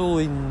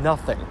absolutely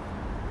nothing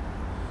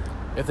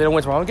if they don't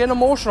win tomorrow. I'm getting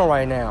emotional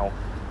right now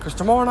because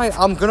tomorrow night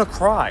I'm going to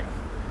cry.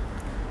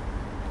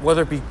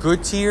 Whether it be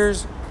good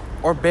tears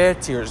or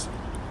bad tears.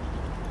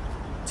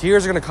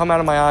 Tears are going to come out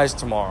of my eyes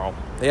tomorrow.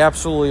 They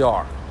absolutely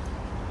are.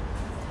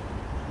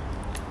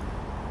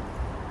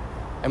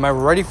 Am I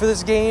ready for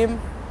this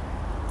game?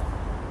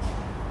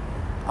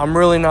 I'm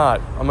really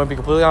not. I'm going to be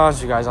completely honest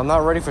with you guys. I'm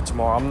not ready for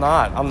tomorrow. I'm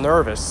not. I'm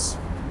nervous.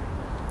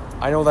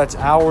 I know that's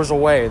hours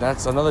away.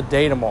 That's another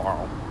day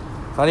tomorrow.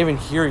 It's not even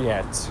here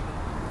yet.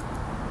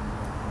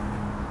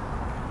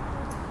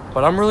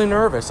 But I'm really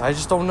nervous. I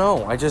just don't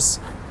know. And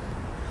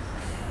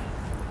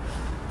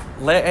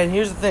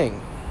here's the thing.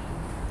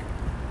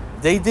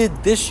 They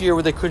did this year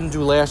what they couldn't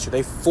do last year.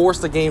 They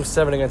forced the Game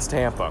 7 against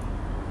Tampa.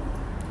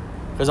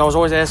 Because I was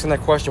always asking that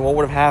question, what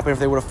would have happened if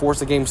they would have forced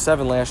the Game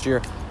 7 last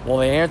year? Well,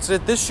 they answered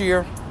it this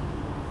year.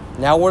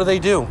 Now what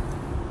do?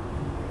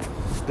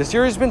 The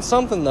series has been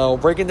something, though.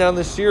 Breaking down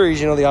this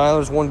series, the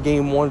Islanders won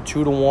Game 1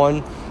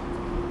 2-1.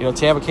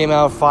 Tampa came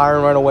out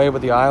firing right away,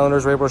 but the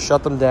Islanders were able to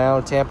shut them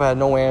down. Tampa had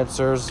no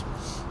answers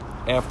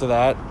after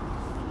that.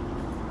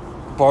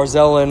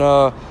 Barzal and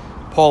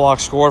Pollock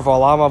scored.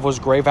 Varlamov was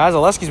great.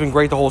 Vasilevsky's been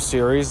great the whole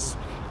series.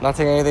 Not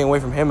taking anything away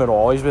from him at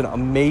all. He's been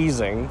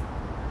amazing.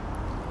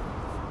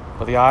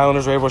 But the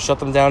Islanders were able to shut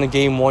them down in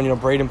Game 1.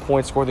 Braden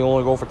Point scored the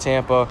only goal for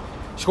Tampa.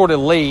 He scored it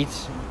late,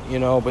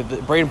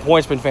 but Braden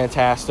Point's been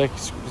fantastic.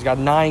 He's got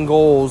 9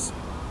 goals,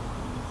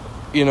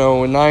 in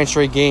 9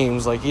 straight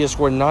games. Like, he has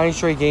scored 9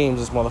 straight games,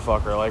 this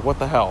motherfucker. Like, what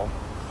the hell?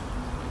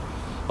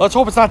 Let's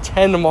hope it's not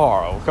 10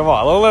 tomorrow. Come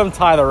on, let him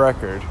tie the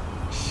record.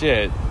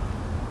 Shit.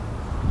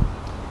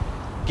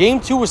 Game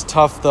 2 was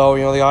tough, though.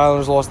 The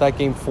Islanders lost that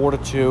game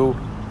 4-2.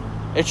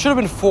 It should have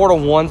been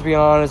 4-1, to be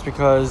honest,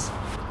 because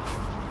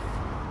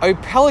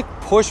Pelech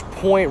pushed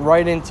Point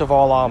right into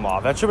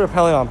Varlamov. That should have been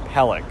a penalty on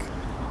Pelech.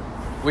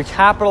 We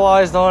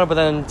capitalized on it, but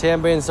then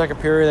Tampa in the second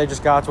period, they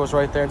just got to us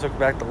right there and took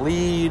back the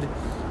lead.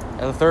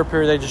 And the third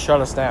period, they just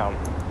shut us down.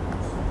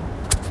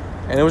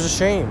 And it was a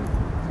shame.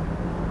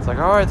 It's like,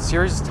 all right, the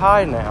series is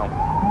tied now.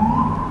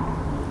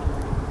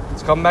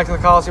 It's coming back to the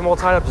Coliseum all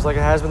tied up, just like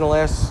it has been the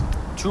last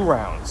 2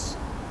 rounds.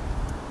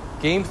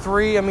 Game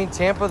 3,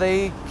 Tampa,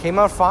 they came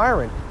out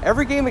firing.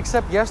 Every game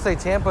except yesterday,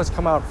 Tampa has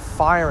come out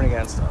firing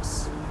against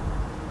us.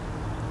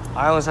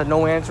 Islanders had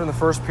no answer in the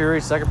first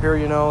period. Second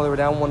period, they were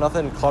down 1-0,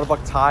 and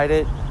Clutterbuck tied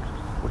it,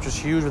 which was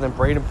huge. But then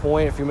Braden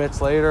Point, a few minutes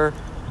later,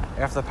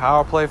 after the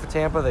power play for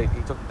Tampa, they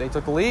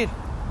took the lead.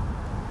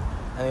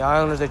 And the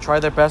Islanders, they tried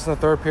their best in the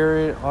third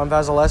period on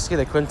Vasilevsky.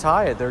 They couldn't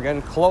tie it. They were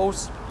getting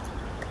close,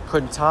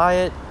 couldn't tie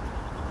it,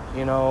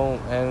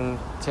 and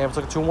Tampa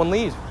took a 2-1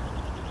 lead.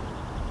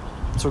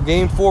 So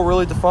Game 4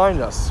 really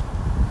defined us.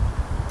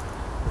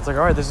 It's like,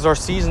 all right, this is our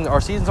season.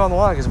 Our season's on the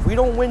line, because if we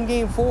don't win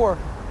Game 4,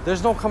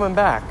 there's no coming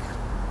back.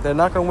 They're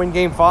not going to win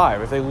Game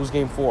 5 if they lose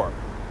Game 4.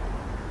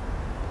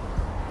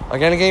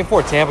 Again, in Game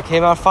 4, Tampa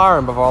came out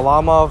firing, but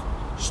Varlamov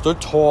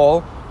stood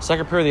tall.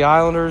 Second period, the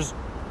Islanders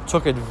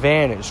took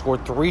advantage,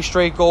 scored 3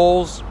 straight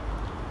goals,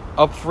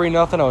 up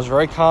 3-0. I was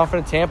very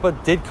confident. Tampa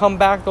did come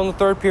back on the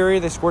third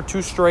period. They scored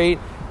 2 straight.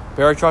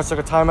 Barry Trotz took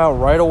a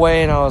timeout right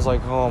away, and I was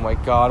like, oh my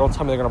God, don't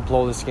tell me they're going to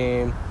blow this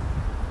game.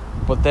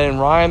 But then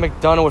Ryan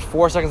McDonagh with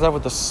 4 seconds left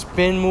with the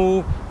spin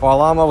move.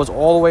 Varlamov was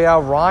all the way out.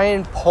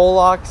 Ryan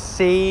Pollock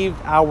saved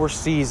our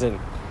season.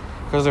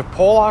 Because if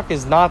Pollock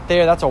is not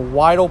there, that's a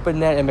wide open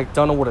net, and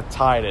McDonagh would have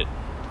tied it.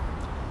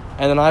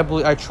 And then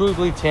I truly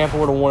believe Tampa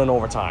would have won in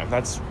overtime.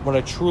 That's what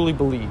I truly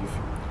believe.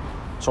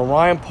 So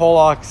Ryan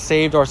Pollock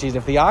saved our season.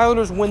 If the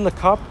Islanders win the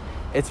Cup,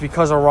 it's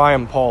because of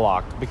Ryan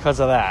Pollock. Because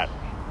of that.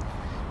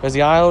 Because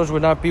the Islanders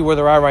would not be where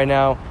they're at right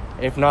now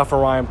if not for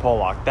Ryan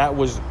Pollock. That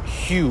was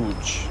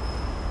huge.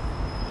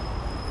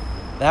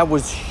 That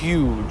was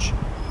huge.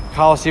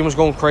 Coliseum was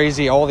going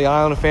crazy. All the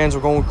Islander fans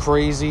were going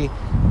crazy.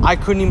 I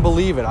couldn't even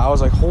believe it. I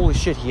was like, holy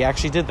shit, he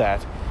actually did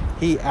that.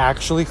 He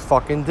actually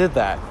fucking did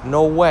that.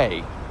 No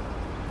way.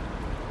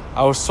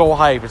 I was so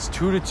hyped. It's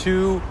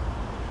 2-2.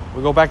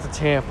 We go back to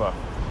Tampa.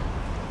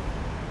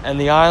 And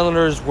the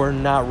Islanders were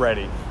not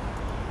ready.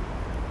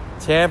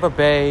 Tampa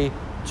Bay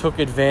took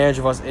advantage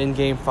of us in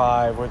Game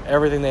 5 with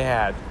everything they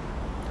had.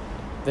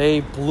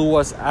 They blew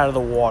us out of the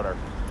water.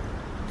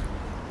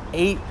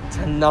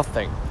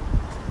 8-0.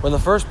 When the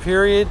first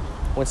period,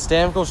 when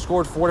Stamkos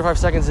scored 45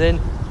 seconds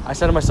in, I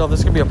said to myself,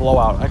 this could be a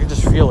blowout. I could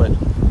just feel it.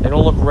 They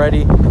don't look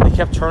ready. They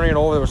kept turning it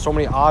over. There were so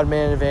many odd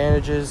man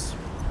advantages.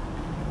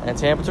 And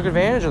Tampa took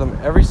advantage of them.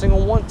 Every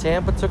single one,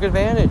 Tampa took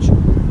advantage.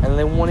 And then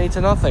they won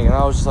 8-0. And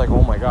I was just like,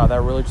 oh my God,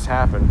 that really just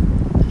happened.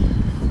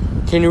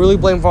 Can you really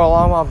blame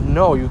Varlamov?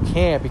 No, you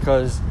can't,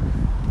 because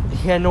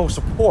he had no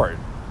support.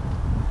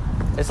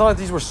 It's not like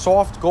these were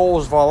soft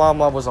goals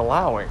Varlamov was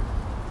allowing.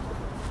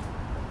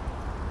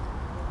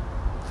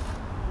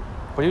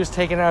 But he was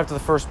taken out after the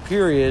first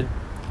period,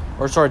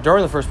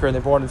 during the first period. They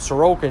brought in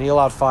Sorokin, and he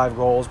allowed 5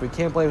 goals, but you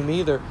can't blame him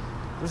either.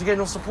 He was getting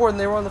no support, and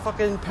they were on the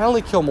fucking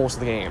penalty kill most of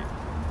the game.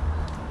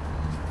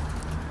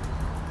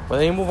 But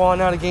they move on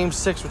now to Game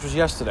 6, which was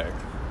yesterday.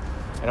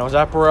 And I was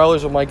at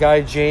Borelli's with my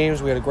guy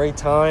James. We had a great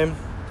time.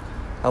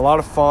 Had a lot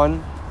of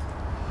fun.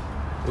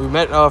 We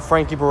met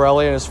Frankie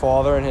Borelli and his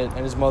father and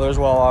his mother as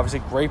well. Obviously,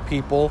 great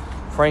people.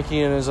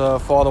 Frankie and his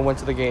father went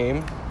to the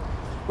game.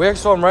 We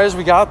actually saw them right as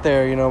we got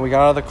there. You know, we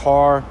got out of the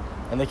car,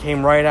 and they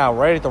came right out,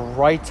 right at the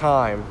right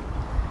time.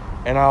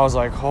 And I was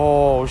like,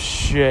 oh,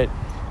 shit.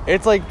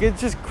 It's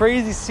just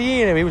crazy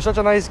seeing him. He was such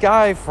a nice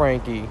guy,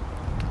 Frankie.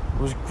 It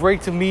was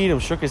great to meet him.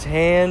 Shook his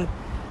hand.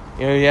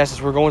 You know, he asked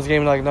us, we're going to the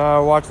game. Like,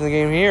 no, we're watching the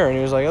game here. And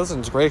he was like, listen,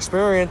 it's a great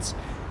experience.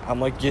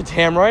 I'm like, you're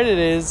damn right it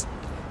is.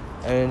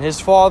 And his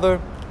father,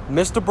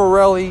 Mr.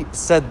 Borelli,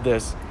 said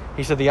this.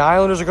 He said, the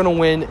Islanders are going to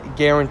win,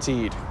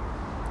 guaranteed.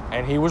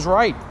 And he was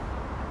right.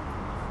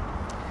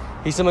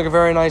 He seemed like a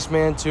very nice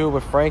man, too.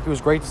 But Frankie,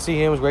 was great to see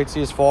him. It was great to see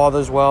his father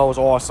as well. It was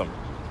awesome.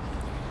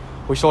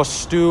 We saw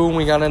Stu when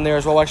we got in there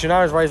as well. Actually,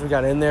 not as right as we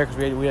got in there,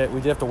 because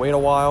we did have to wait a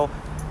while,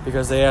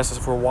 because they asked us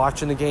if we're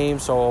watching the game.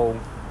 So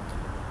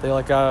they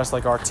got us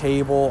our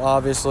table,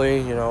 obviously.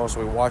 You know, so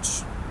we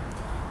watched.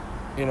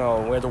 You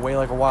know, we had to wait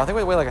a while. I think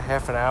we had to wait a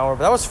half an hour,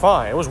 but that was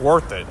fine. It was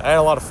worth it. I had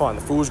a lot of fun.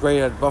 The food was great.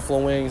 I had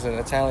buffalo wings and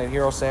an Italian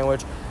hero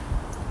sandwich.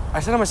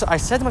 I said to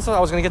myself I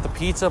was going to get the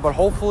pizza, but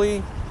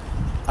hopefully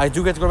I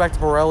do get to go back to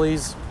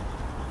Borelli's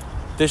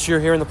this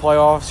year here in the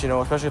playoffs. You know,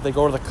 especially if they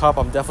go to the Cup,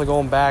 I'm definitely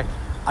going back.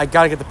 I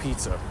got to get the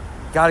pizza.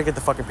 Got to get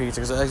the fucking pizza,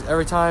 because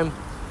every time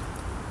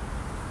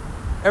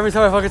I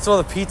fucking saw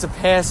the pizza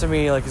passing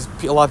me, like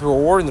a lot of people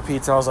were ordering the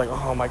pizza, I was like,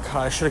 oh my God,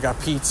 I should have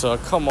got pizza.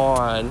 Come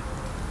on.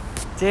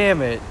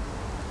 Damn it.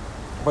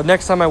 But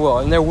next time I will,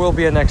 and there will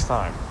be a next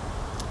time.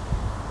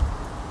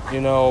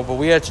 You know, but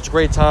we had such a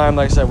great time.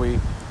 Like I said, we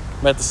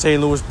met the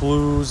St. Louis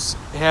Blues,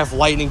 half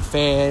Lightning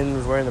fan,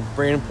 was wearing the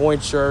Brayden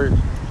Point shirt.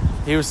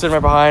 He was sitting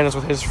right behind us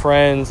with his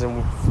friends,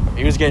 and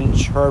he was getting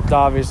chirped,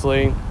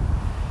 obviously.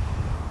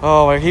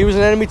 Oh, he was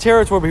in enemy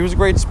territory, but he was a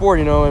great sport,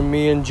 you know. And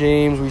me and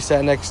James, we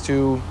sat next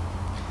to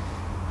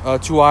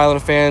 2 Islander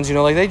fans, you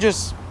know, like they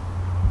just,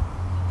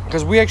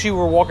 because we actually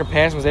were walking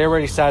past because they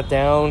already sat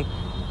down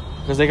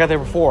because they got there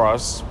before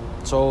us.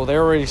 So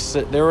they're already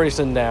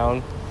sitting down,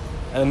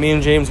 and then me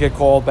and James get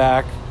called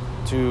back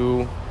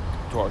to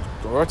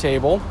our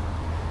table,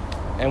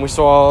 and we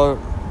saw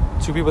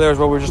 2 people there as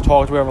well. We were just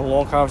talking. We were having a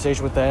long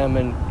conversation with them,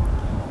 and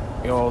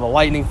you know, the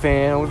Lightning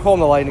fan. We call him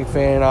the Lightning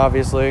fan,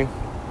 obviously.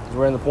 He's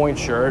wearing the Point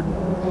shirt,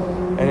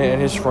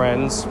 and his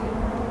friends.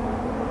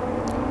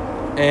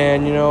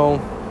 And you know,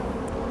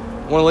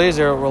 one of the ladies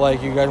there were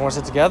like, "You guys want to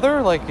sit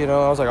together?" Like, you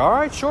know, I was like, "All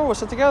right, sure, we'll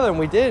sit together," and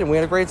we did, and we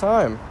had a great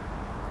time.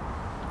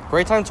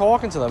 Great time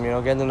talking to them, you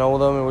know, getting to know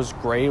them. It was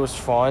great. It was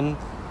fun.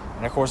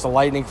 And, of course, the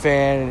Lightning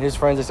fan and his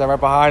friends, they sat right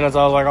behind us.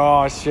 I was like,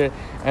 oh, shit.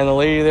 And the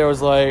lady there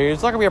was like,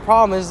 it's not going to be a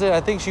problem, is it?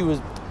 I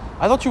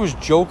thought she was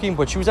joking,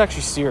 but she was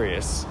actually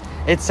serious.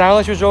 It sounded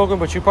like she was joking,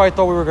 but she probably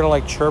thought we were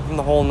going to, chirp him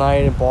the whole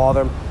night and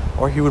bother him.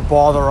 Or he would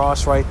bother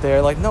us right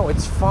there. Like, no,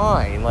 it's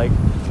fine. Like,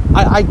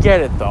 I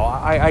get it, though.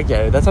 I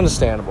get it. That's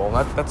understandable.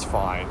 That's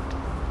fine.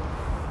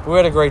 We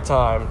had a great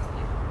time.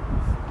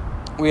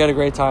 We had a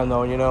great time,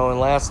 though, you know, and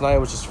last night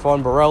was just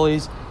fun.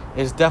 Borelli's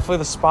is definitely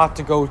the spot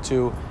to go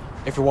to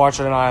if you're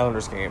watching an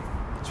Islanders game,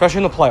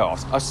 especially in the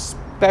playoffs.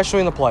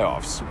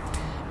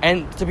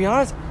 And to be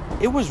honest,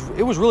 it was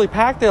really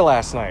packed there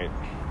last night.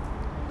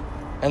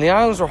 And the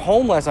Islanders were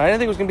home last night. I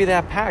didn't think it was going to be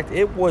that packed.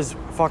 It was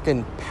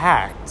fucking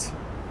packed.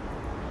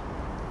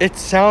 It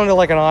sounded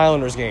like an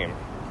Islanders game.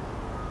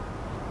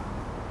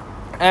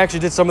 I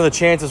actually did some of the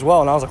chants as well,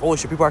 and I was like, holy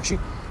shit, people are actually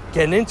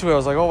getting into it. I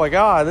was like, oh my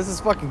God, this is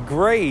fucking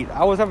great.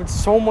 I was having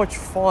so much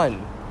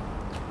fun.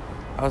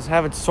 At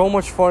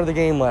the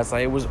game last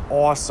night. It was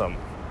awesome.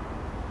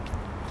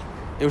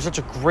 It was such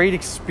a great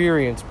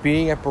experience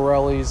being at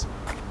Borelli's,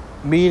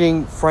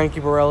 meeting Frankie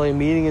Borelli,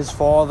 meeting his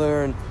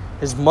father and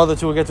his mother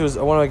too. I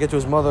want to get to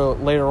his mother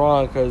later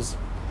on because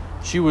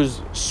she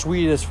was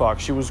sweet as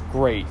fuck. She was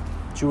great.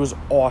 She was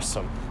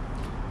awesome.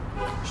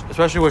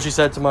 Especially what she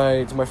said to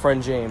my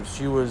friend James.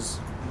 She was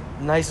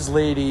the nicest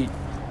lady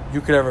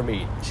you could ever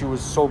meet. She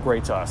was so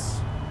great to us.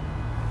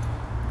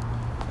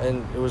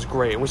 And it was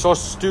great. And we saw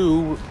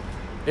Stu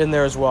in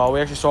there as well. We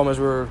actually saw him as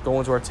we were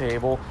going to our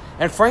table.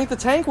 And Frank the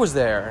Tank was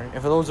there.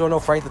 And for those who don't know,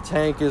 Frank the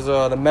Tank is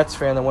the Mets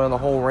fan that went on the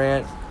whole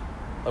rant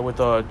with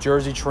the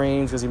Jersey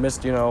trains because he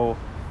missed,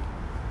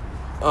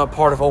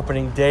 part of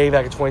opening day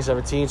back in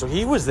 2017. So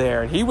he was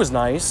there, and he was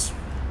nice.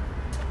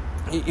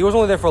 He was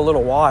only there for a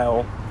little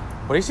while,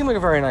 but he seemed like a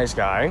very nice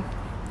guy.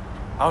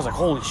 I was like,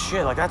 holy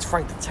shit, like, that's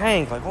Frank the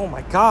Tank. Like, oh,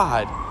 my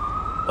God.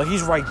 Like,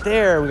 he's right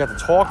there. We got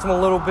to talk to him a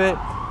little bit.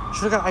 I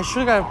should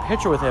have got a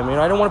picture with him.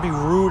 I don't want to be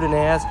rude and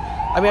ask.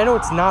 I mean, I know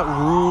it's not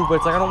rude, but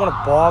it's like I don't want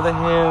to bother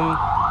him.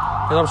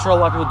 Because I'm sure a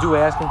lot of people do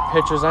ask him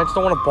pictures, and I just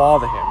don't want to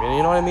bother him.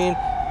 You know what I mean?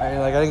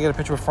 I didn't get a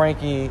picture with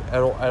Frankie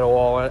at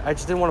all. I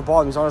just didn't want to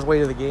bother him. He's on his way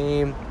to the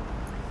game.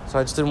 So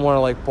I just didn't want to,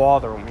 like,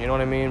 bother him. You know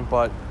what I mean?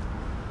 But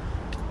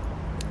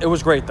it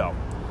was great, though.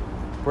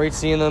 Great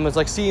seeing them. It's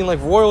like seeing, like,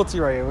 royalty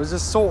right here. It was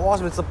just so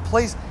awesome. It's the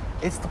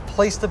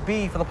place to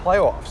be for the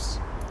playoffs.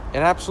 It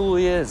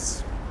absolutely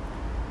is.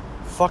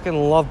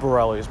 Fucking love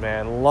Borelli's,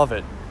 man. Love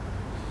it.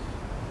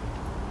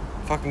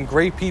 Fucking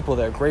great people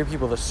there. Great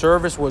people. The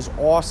service was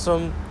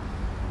awesome.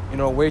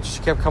 Waitress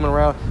kept coming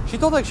around. She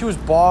thought like she was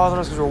bothering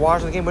us because we were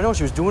watching the game, but no,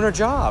 she was doing her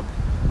job.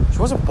 She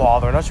wasn't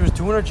bothering us. She was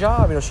doing her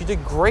job. She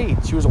did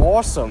great. She was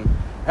awesome.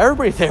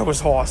 Everybody there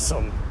was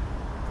awesome.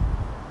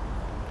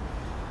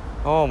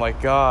 Oh my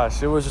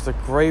gosh. It was just a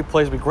great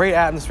place to be. Great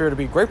atmosphere to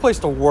be. Great place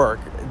to work.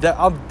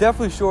 I'm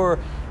definitely sure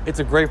it's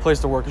a great place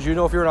to work because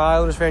if you're an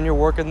Islanders fan, you're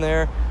working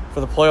there for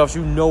the playoffs,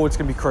 it's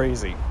going to be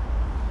crazy.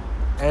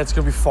 And it's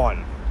going to be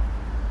fun.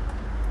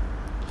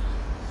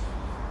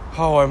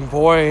 Oh, and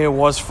boy, it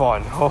was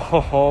fun.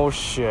 Oh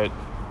shit.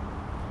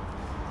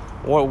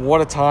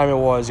 What a time it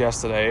was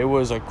yesterday. It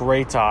was a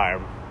great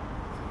time.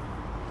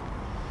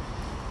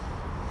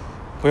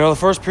 But, the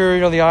first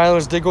period, the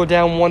Islanders did go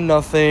down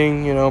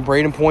 1-0.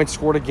 Braden Point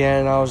scored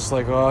again. I was just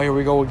like, oh, here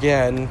we go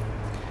again.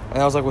 And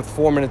that was like with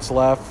 4 minutes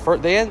left.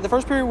 The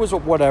first period was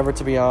whatever,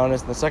 to be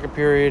honest. In the second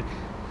period,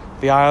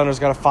 the Islanders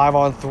got a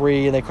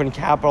 5-on-3, and they couldn't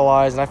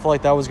capitalize. And I felt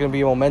like that was going to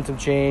be a momentum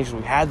change.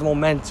 We had the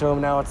momentum.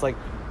 Now it's like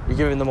you're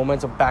giving the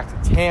momentum back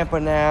to Tampa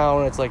now.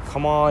 And it's like,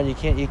 come on, you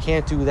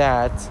can't do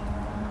that.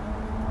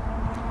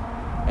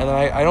 And then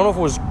I don't know if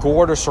it was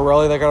Gord or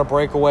Sorelli that got a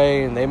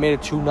breakaway, and they made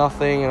it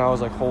 2-0. And I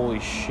was like, holy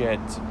shit.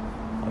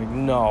 Like,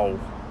 no.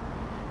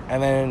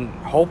 And then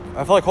I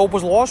felt like hope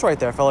was lost right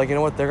there. I felt like, you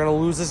know what, they're going to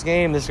lose this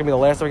game. This is going to be the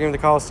last ever game of the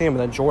Coliseum.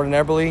 And then Jordan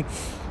Eberle,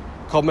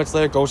 a couple minutes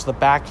later, goes to the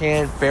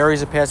backhand,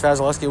 buries it past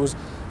Vasilevsky. It was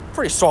a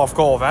pretty soft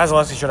goal.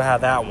 Vasilevsky should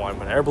have had that one,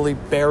 but Eberle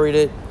buried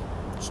it.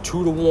 It's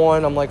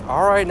 2-1. I'm like,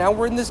 all right, now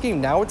we're in this game.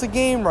 Now it's a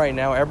game right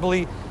now.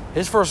 Eberle,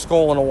 his first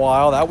goal in a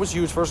while. That was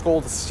huge. First goal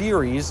of the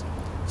series.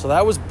 So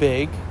that was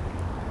big.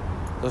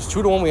 It was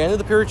 2-1. We ended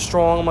the period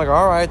strong. I'm like,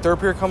 all right, third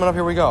period coming up.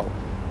 Here we go.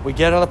 We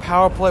get another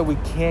power play. We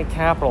can't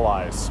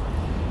capitalize.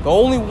 The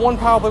only one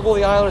power play goal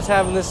the Islanders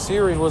have in this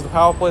series was the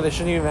power play they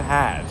shouldn't even have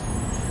had.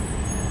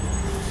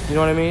 You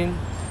know what I mean?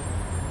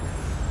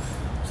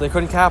 So they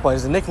couldn't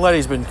capitalize. And Nick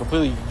Leddy's been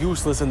completely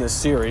useless in this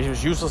series. He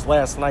was useless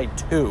last night,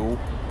 too.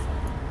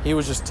 He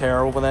was just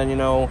terrible. But then,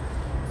 a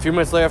few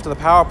minutes later after the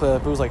power play,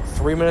 it was like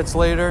 3 minutes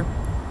later,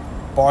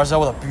 Barzal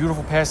with a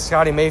beautiful pass to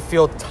Scotty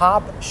Mayfield.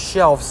 Top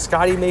shelf.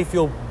 Scotty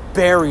Mayfield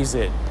buries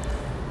it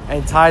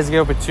and ties the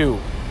game up at 2.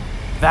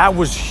 That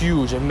was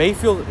huge. And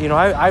Mayfield,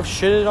 I've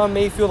shitted on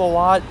Mayfield a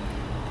lot,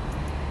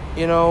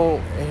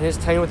 in his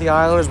tenure with the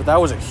Islanders, but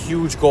that was a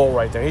huge goal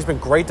right there. He's been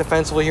great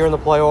defensively here in the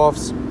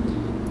playoffs.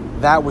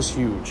 That was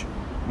huge.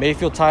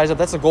 Mayfield ties up.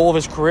 That's the goal of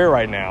his career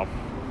right now.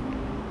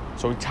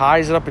 So he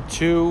ties it up at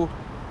 2.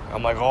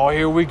 I'm like, oh,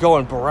 here we go.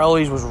 And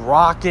Borelli's was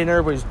rocking.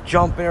 Everybody's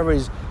jumping.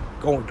 Everybody's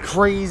going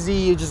crazy.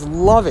 You just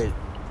love it.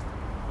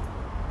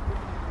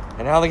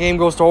 And now the game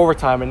goes to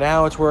overtime. And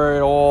now it's where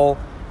it all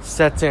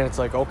sets in. It's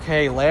like,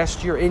 okay,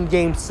 last year in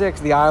Game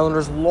 6, the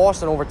Islanders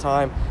lost in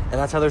overtime. And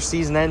that's how their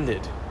season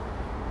ended.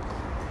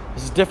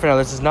 This is different now.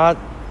 This is not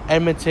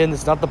Edmonton. This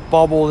is not the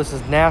bubble. This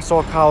is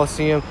Nassau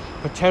Coliseum.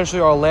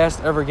 Potentially our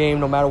last ever game,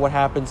 no matter what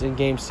happens in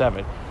Game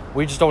 7.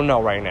 We just don't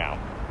know right now.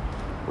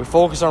 We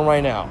focus on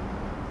right now.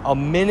 A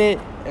minute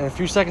and a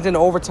few seconds into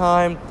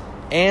overtime,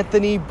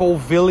 Anthony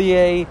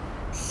Beauvillier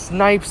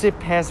snipes it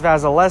past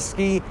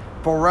Vasilevsky.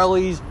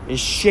 Borelli's is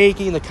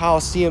shaking. The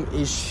Coliseum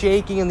is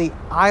shaking. And the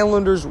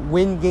Islanders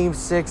win Game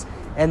 6.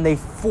 And they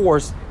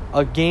force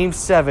a Game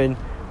 7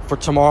 for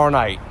tomorrow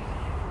night.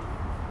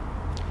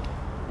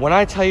 When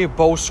I tell you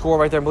both score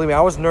right there, believe me,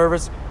 I was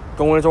nervous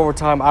going into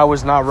overtime. I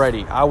was not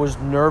ready. I was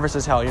nervous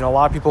as hell. A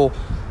lot of people,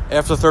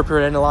 after the third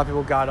period ended, a lot of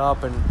people got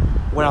up and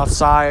went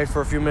outside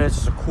for a few minutes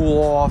just to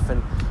cool off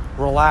and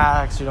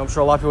relax. I'm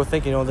sure a lot of people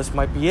think, this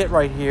might be it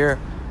right here.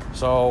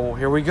 So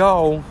here we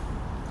go.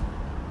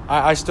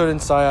 I stood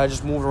inside. I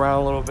just moved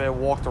around a little bit,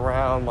 walked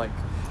around, like,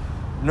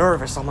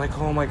 nervous. I'm like,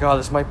 oh my God,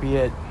 this might be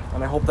it.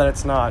 And I hope that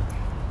it's not.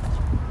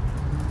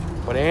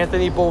 But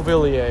Anthony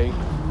Beauvillier,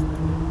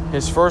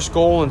 his first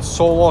goal in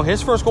so long.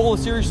 His first goal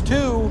in Series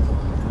 2,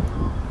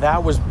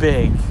 that was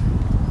big.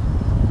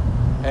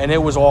 And it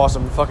was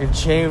awesome. Fucking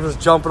James was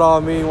jumping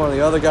on me. One of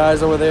the other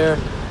guys over there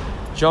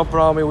jumping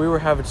on me. We were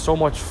having so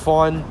much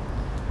fun.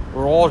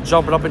 We're all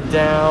jumping up and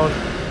down,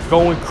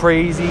 going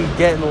crazy,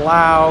 getting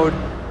loud.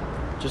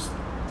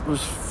 It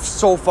was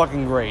so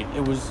fucking great.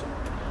 It was,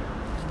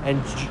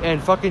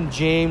 and fucking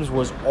James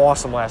was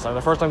awesome last night.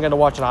 The first time getting to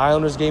watch an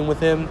Islanders game with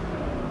him.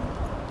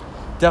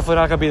 Definitely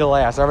not gonna be the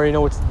last. I already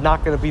know it's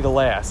not gonna be the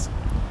last.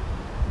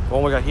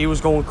 Oh my god, he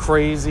was going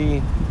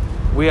crazy.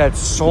 We had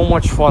so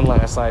much fun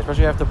last night,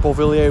 especially after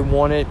Beauvillier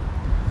won it.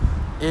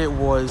 It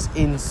was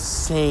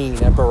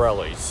insane at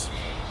Borelli's.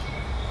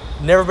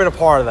 Never been a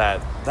part of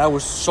that. That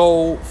was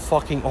so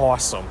fucking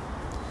awesome.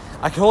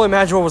 I can only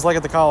imagine what it was like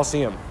at the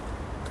Coliseum.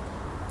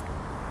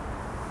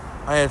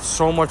 I had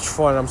so much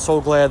fun. I'm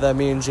so glad that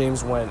me and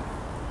James went.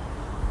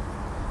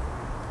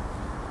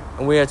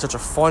 And we had such a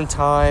fun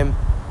time.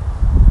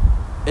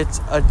 It's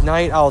a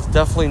night I'll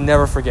definitely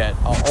never forget.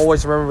 I'll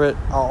always remember it.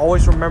 I'll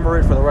always remember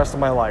it for the rest of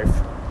my life.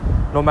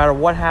 No matter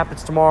what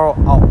happens tomorrow,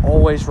 I'll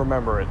always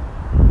remember it.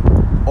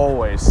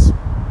 Always.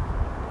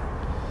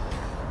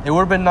 It would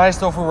have been nice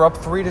though if we were up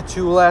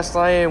 3-2 last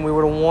night and we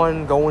would have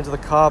won, going to the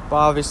Cup,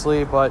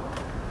 obviously, but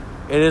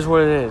it is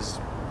what it is.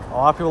 A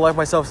lot of people like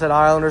myself said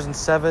Islanders in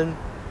 7.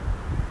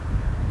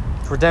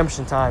 It's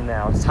redemption time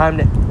now. It's time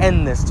to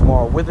end this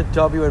tomorrow with a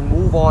W and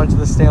move on to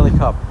the Stanley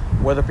Cup.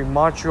 Whether it be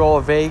Montreal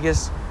or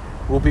Vegas,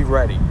 we'll be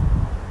ready.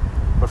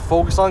 But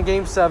focus on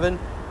Game 7.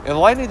 And the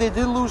Lightning, they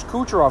did lose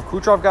Kucherov.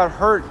 Kucherov got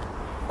hurt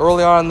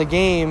early on in the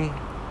game,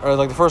 or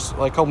like the first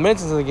couple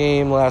minutes into the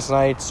game last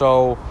night,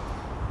 so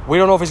we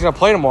don't know if he's going to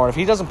play tomorrow. If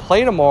he doesn't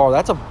play tomorrow,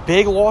 that's a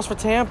big loss for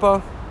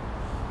Tampa.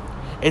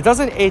 It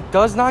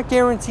does not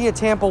guarantee a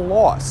Tampa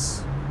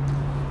loss,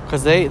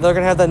 because they're going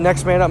to have that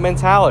next man up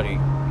mentality.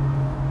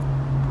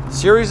 The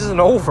series isn't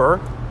over.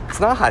 It's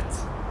not.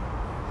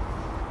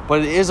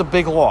 But it is a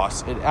big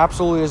loss. It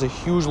absolutely is a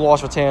huge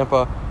loss for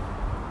Tampa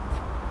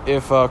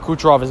if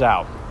Kucherov is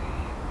out.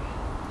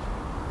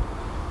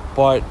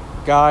 But,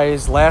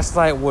 guys, last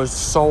night was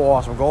so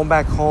awesome. Going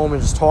back home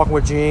and just talking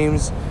with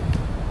James,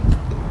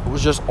 it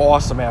was just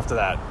awesome after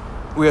that.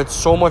 We had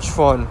so much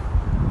fun.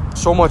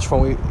 So much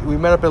fun. We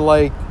met up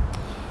at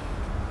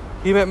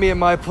he met me at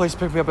my place,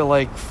 picked me up at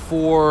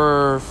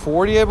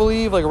 4:40, I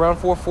believe, around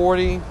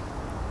 4:40.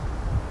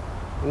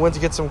 We went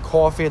to get some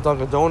coffee at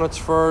Dunkin' Donuts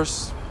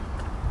first.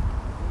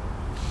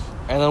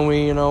 And then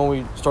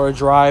we started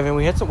driving.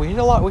 We hit a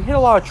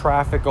lot of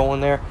traffic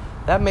going there.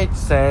 That made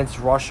sense.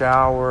 Rush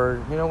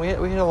hour. We hit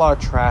a lot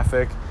of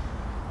traffic.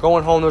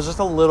 Going home, there was just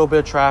a little bit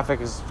of traffic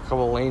because a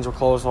couple of lanes were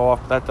closed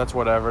off. That's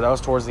whatever. That was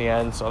towards the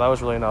end, so that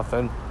was really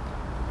nothing.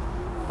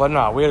 But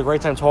no, we had a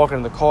great time talking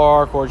in the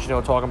car. Of course,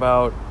 talking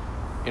about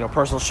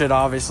personal shit,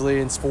 obviously,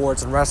 and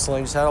sports and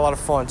wrestling. Just had a lot of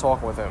fun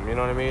talking with him. You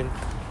know what I mean?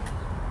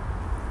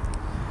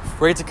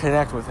 Great to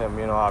connect with him.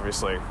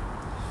 Obviously.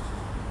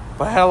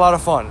 But I had a lot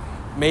of fun.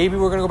 Maybe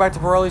we're gonna go back to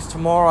Borelli's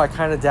tomorrow. I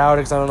kind of doubt it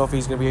because I don't know if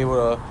he's gonna be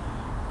able to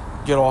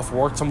get off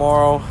work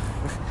tomorrow.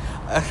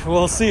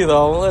 We'll see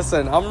though.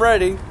 Listen, I'm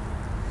ready.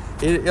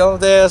 If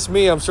they ask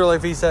me, I'm sure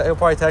he'll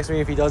probably text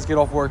me if he does get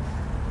off work.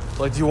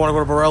 Do you want to go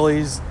to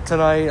Borelli's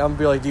tonight? I'm gonna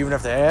be like, do you even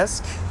have to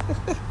ask?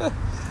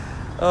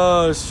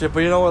 Oh shit!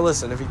 But you know what?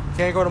 Listen, if he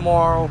can't go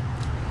tomorrow,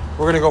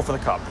 we're gonna go for the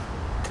Cup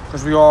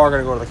because we are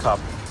gonna go to the Cup.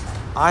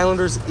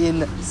 Islanders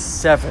in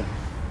 7.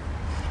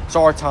 It's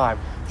our time.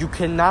 You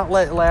cannot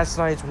let last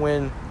night's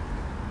win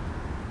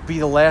be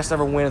the last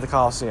ever win at the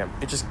Coliseum.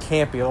 It just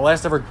can't be. The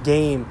last ever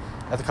game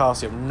at the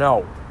Coliseum.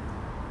 No.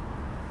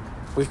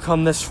 We've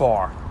come this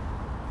far.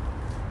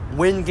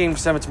 Win Game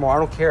 7 tomorrow. I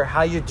don't care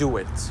how you do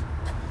it.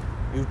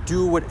 You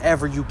do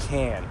whatever you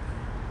can.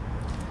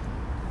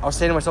 I was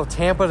saying to myself,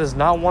 Tampa does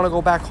not want to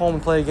go back home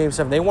and play Game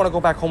 7. They want to go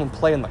back home and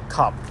play in the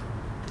Cup.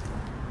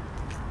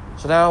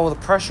 So now the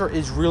pressure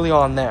is really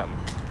on them.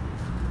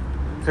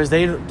 Because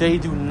they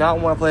do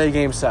not want to play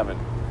Game 7.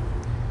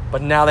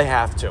 But now they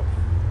have to.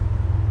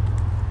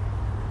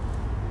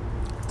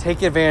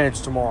 Take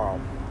advantage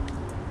tomorrow.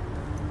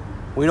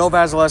 We know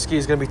Vasilevsky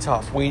is going to be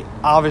tough. We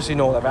obviously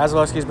know that.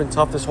 Vasilevsky has been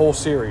tough this whole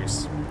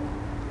series.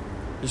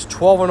 He's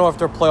 12-0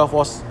 after a playoff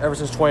loss ever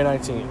since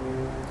 2019.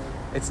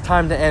 It's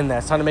time to end that.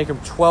 It's time to make him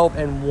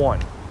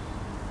 12-1.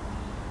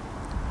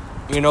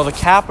 The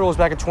Capitals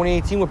back in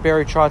 2018 with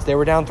Barry Trotz, they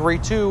were down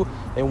 3-2.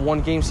 They won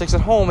Game 6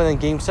 at home, and then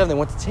Game 7, they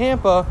went to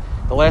Tampa.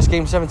 The last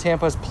Game 7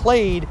 Tampa has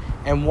played,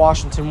 and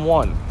Washington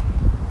won.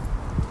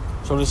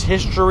 So does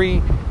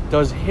history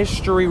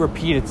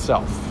repeat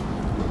itself?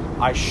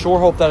 I sure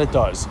hope that it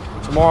does.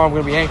 Tomorrow I'm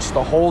going to be anxious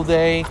the whole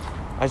day.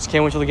 I just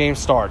can't wait till the game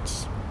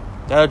starts.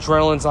 That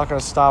adrenaline's not going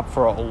to stop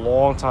for a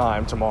long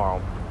time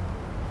tomorrow.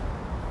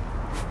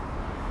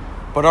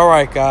 But all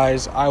right,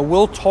 guys, I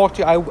will talk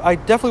to you. I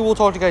definitely will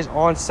talk to you guys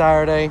on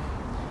Saturday,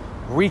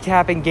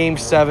 recapping Game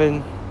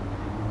 7.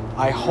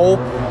 I hope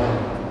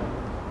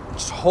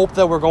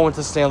that we're going to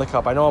the Stanley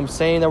Cup. I know I'm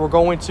saying that we're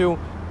going to.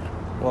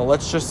 Well,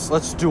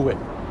 let's do it.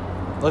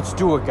 Let's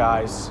do it,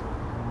 guys.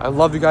 I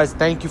love you guys.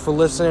 Thank you for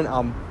listening.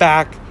 I'm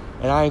back,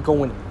 and I ain't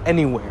going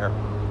anywhere.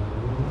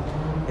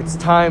 It's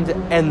time to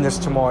end this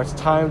tomorrow. It's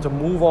time to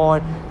move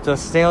on to the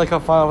Stanley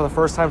Cup Final for the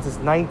first time since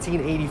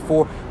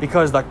 1984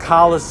 because the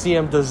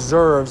Coliseum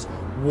deserves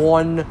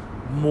one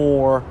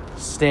more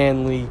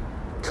Stanley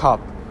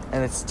Cup.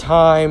 And it's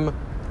time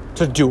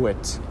to do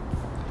it.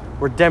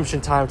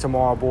 Redemption time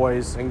tomorrow,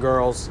 boys and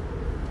girls.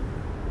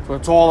 That's what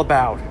it's all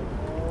about.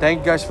 Thank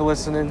you guys for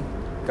listening.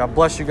 God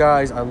bless you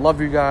guys. I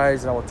love you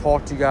guys. And I will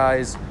talk to you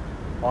guys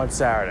on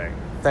Saturday.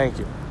 Thank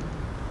you.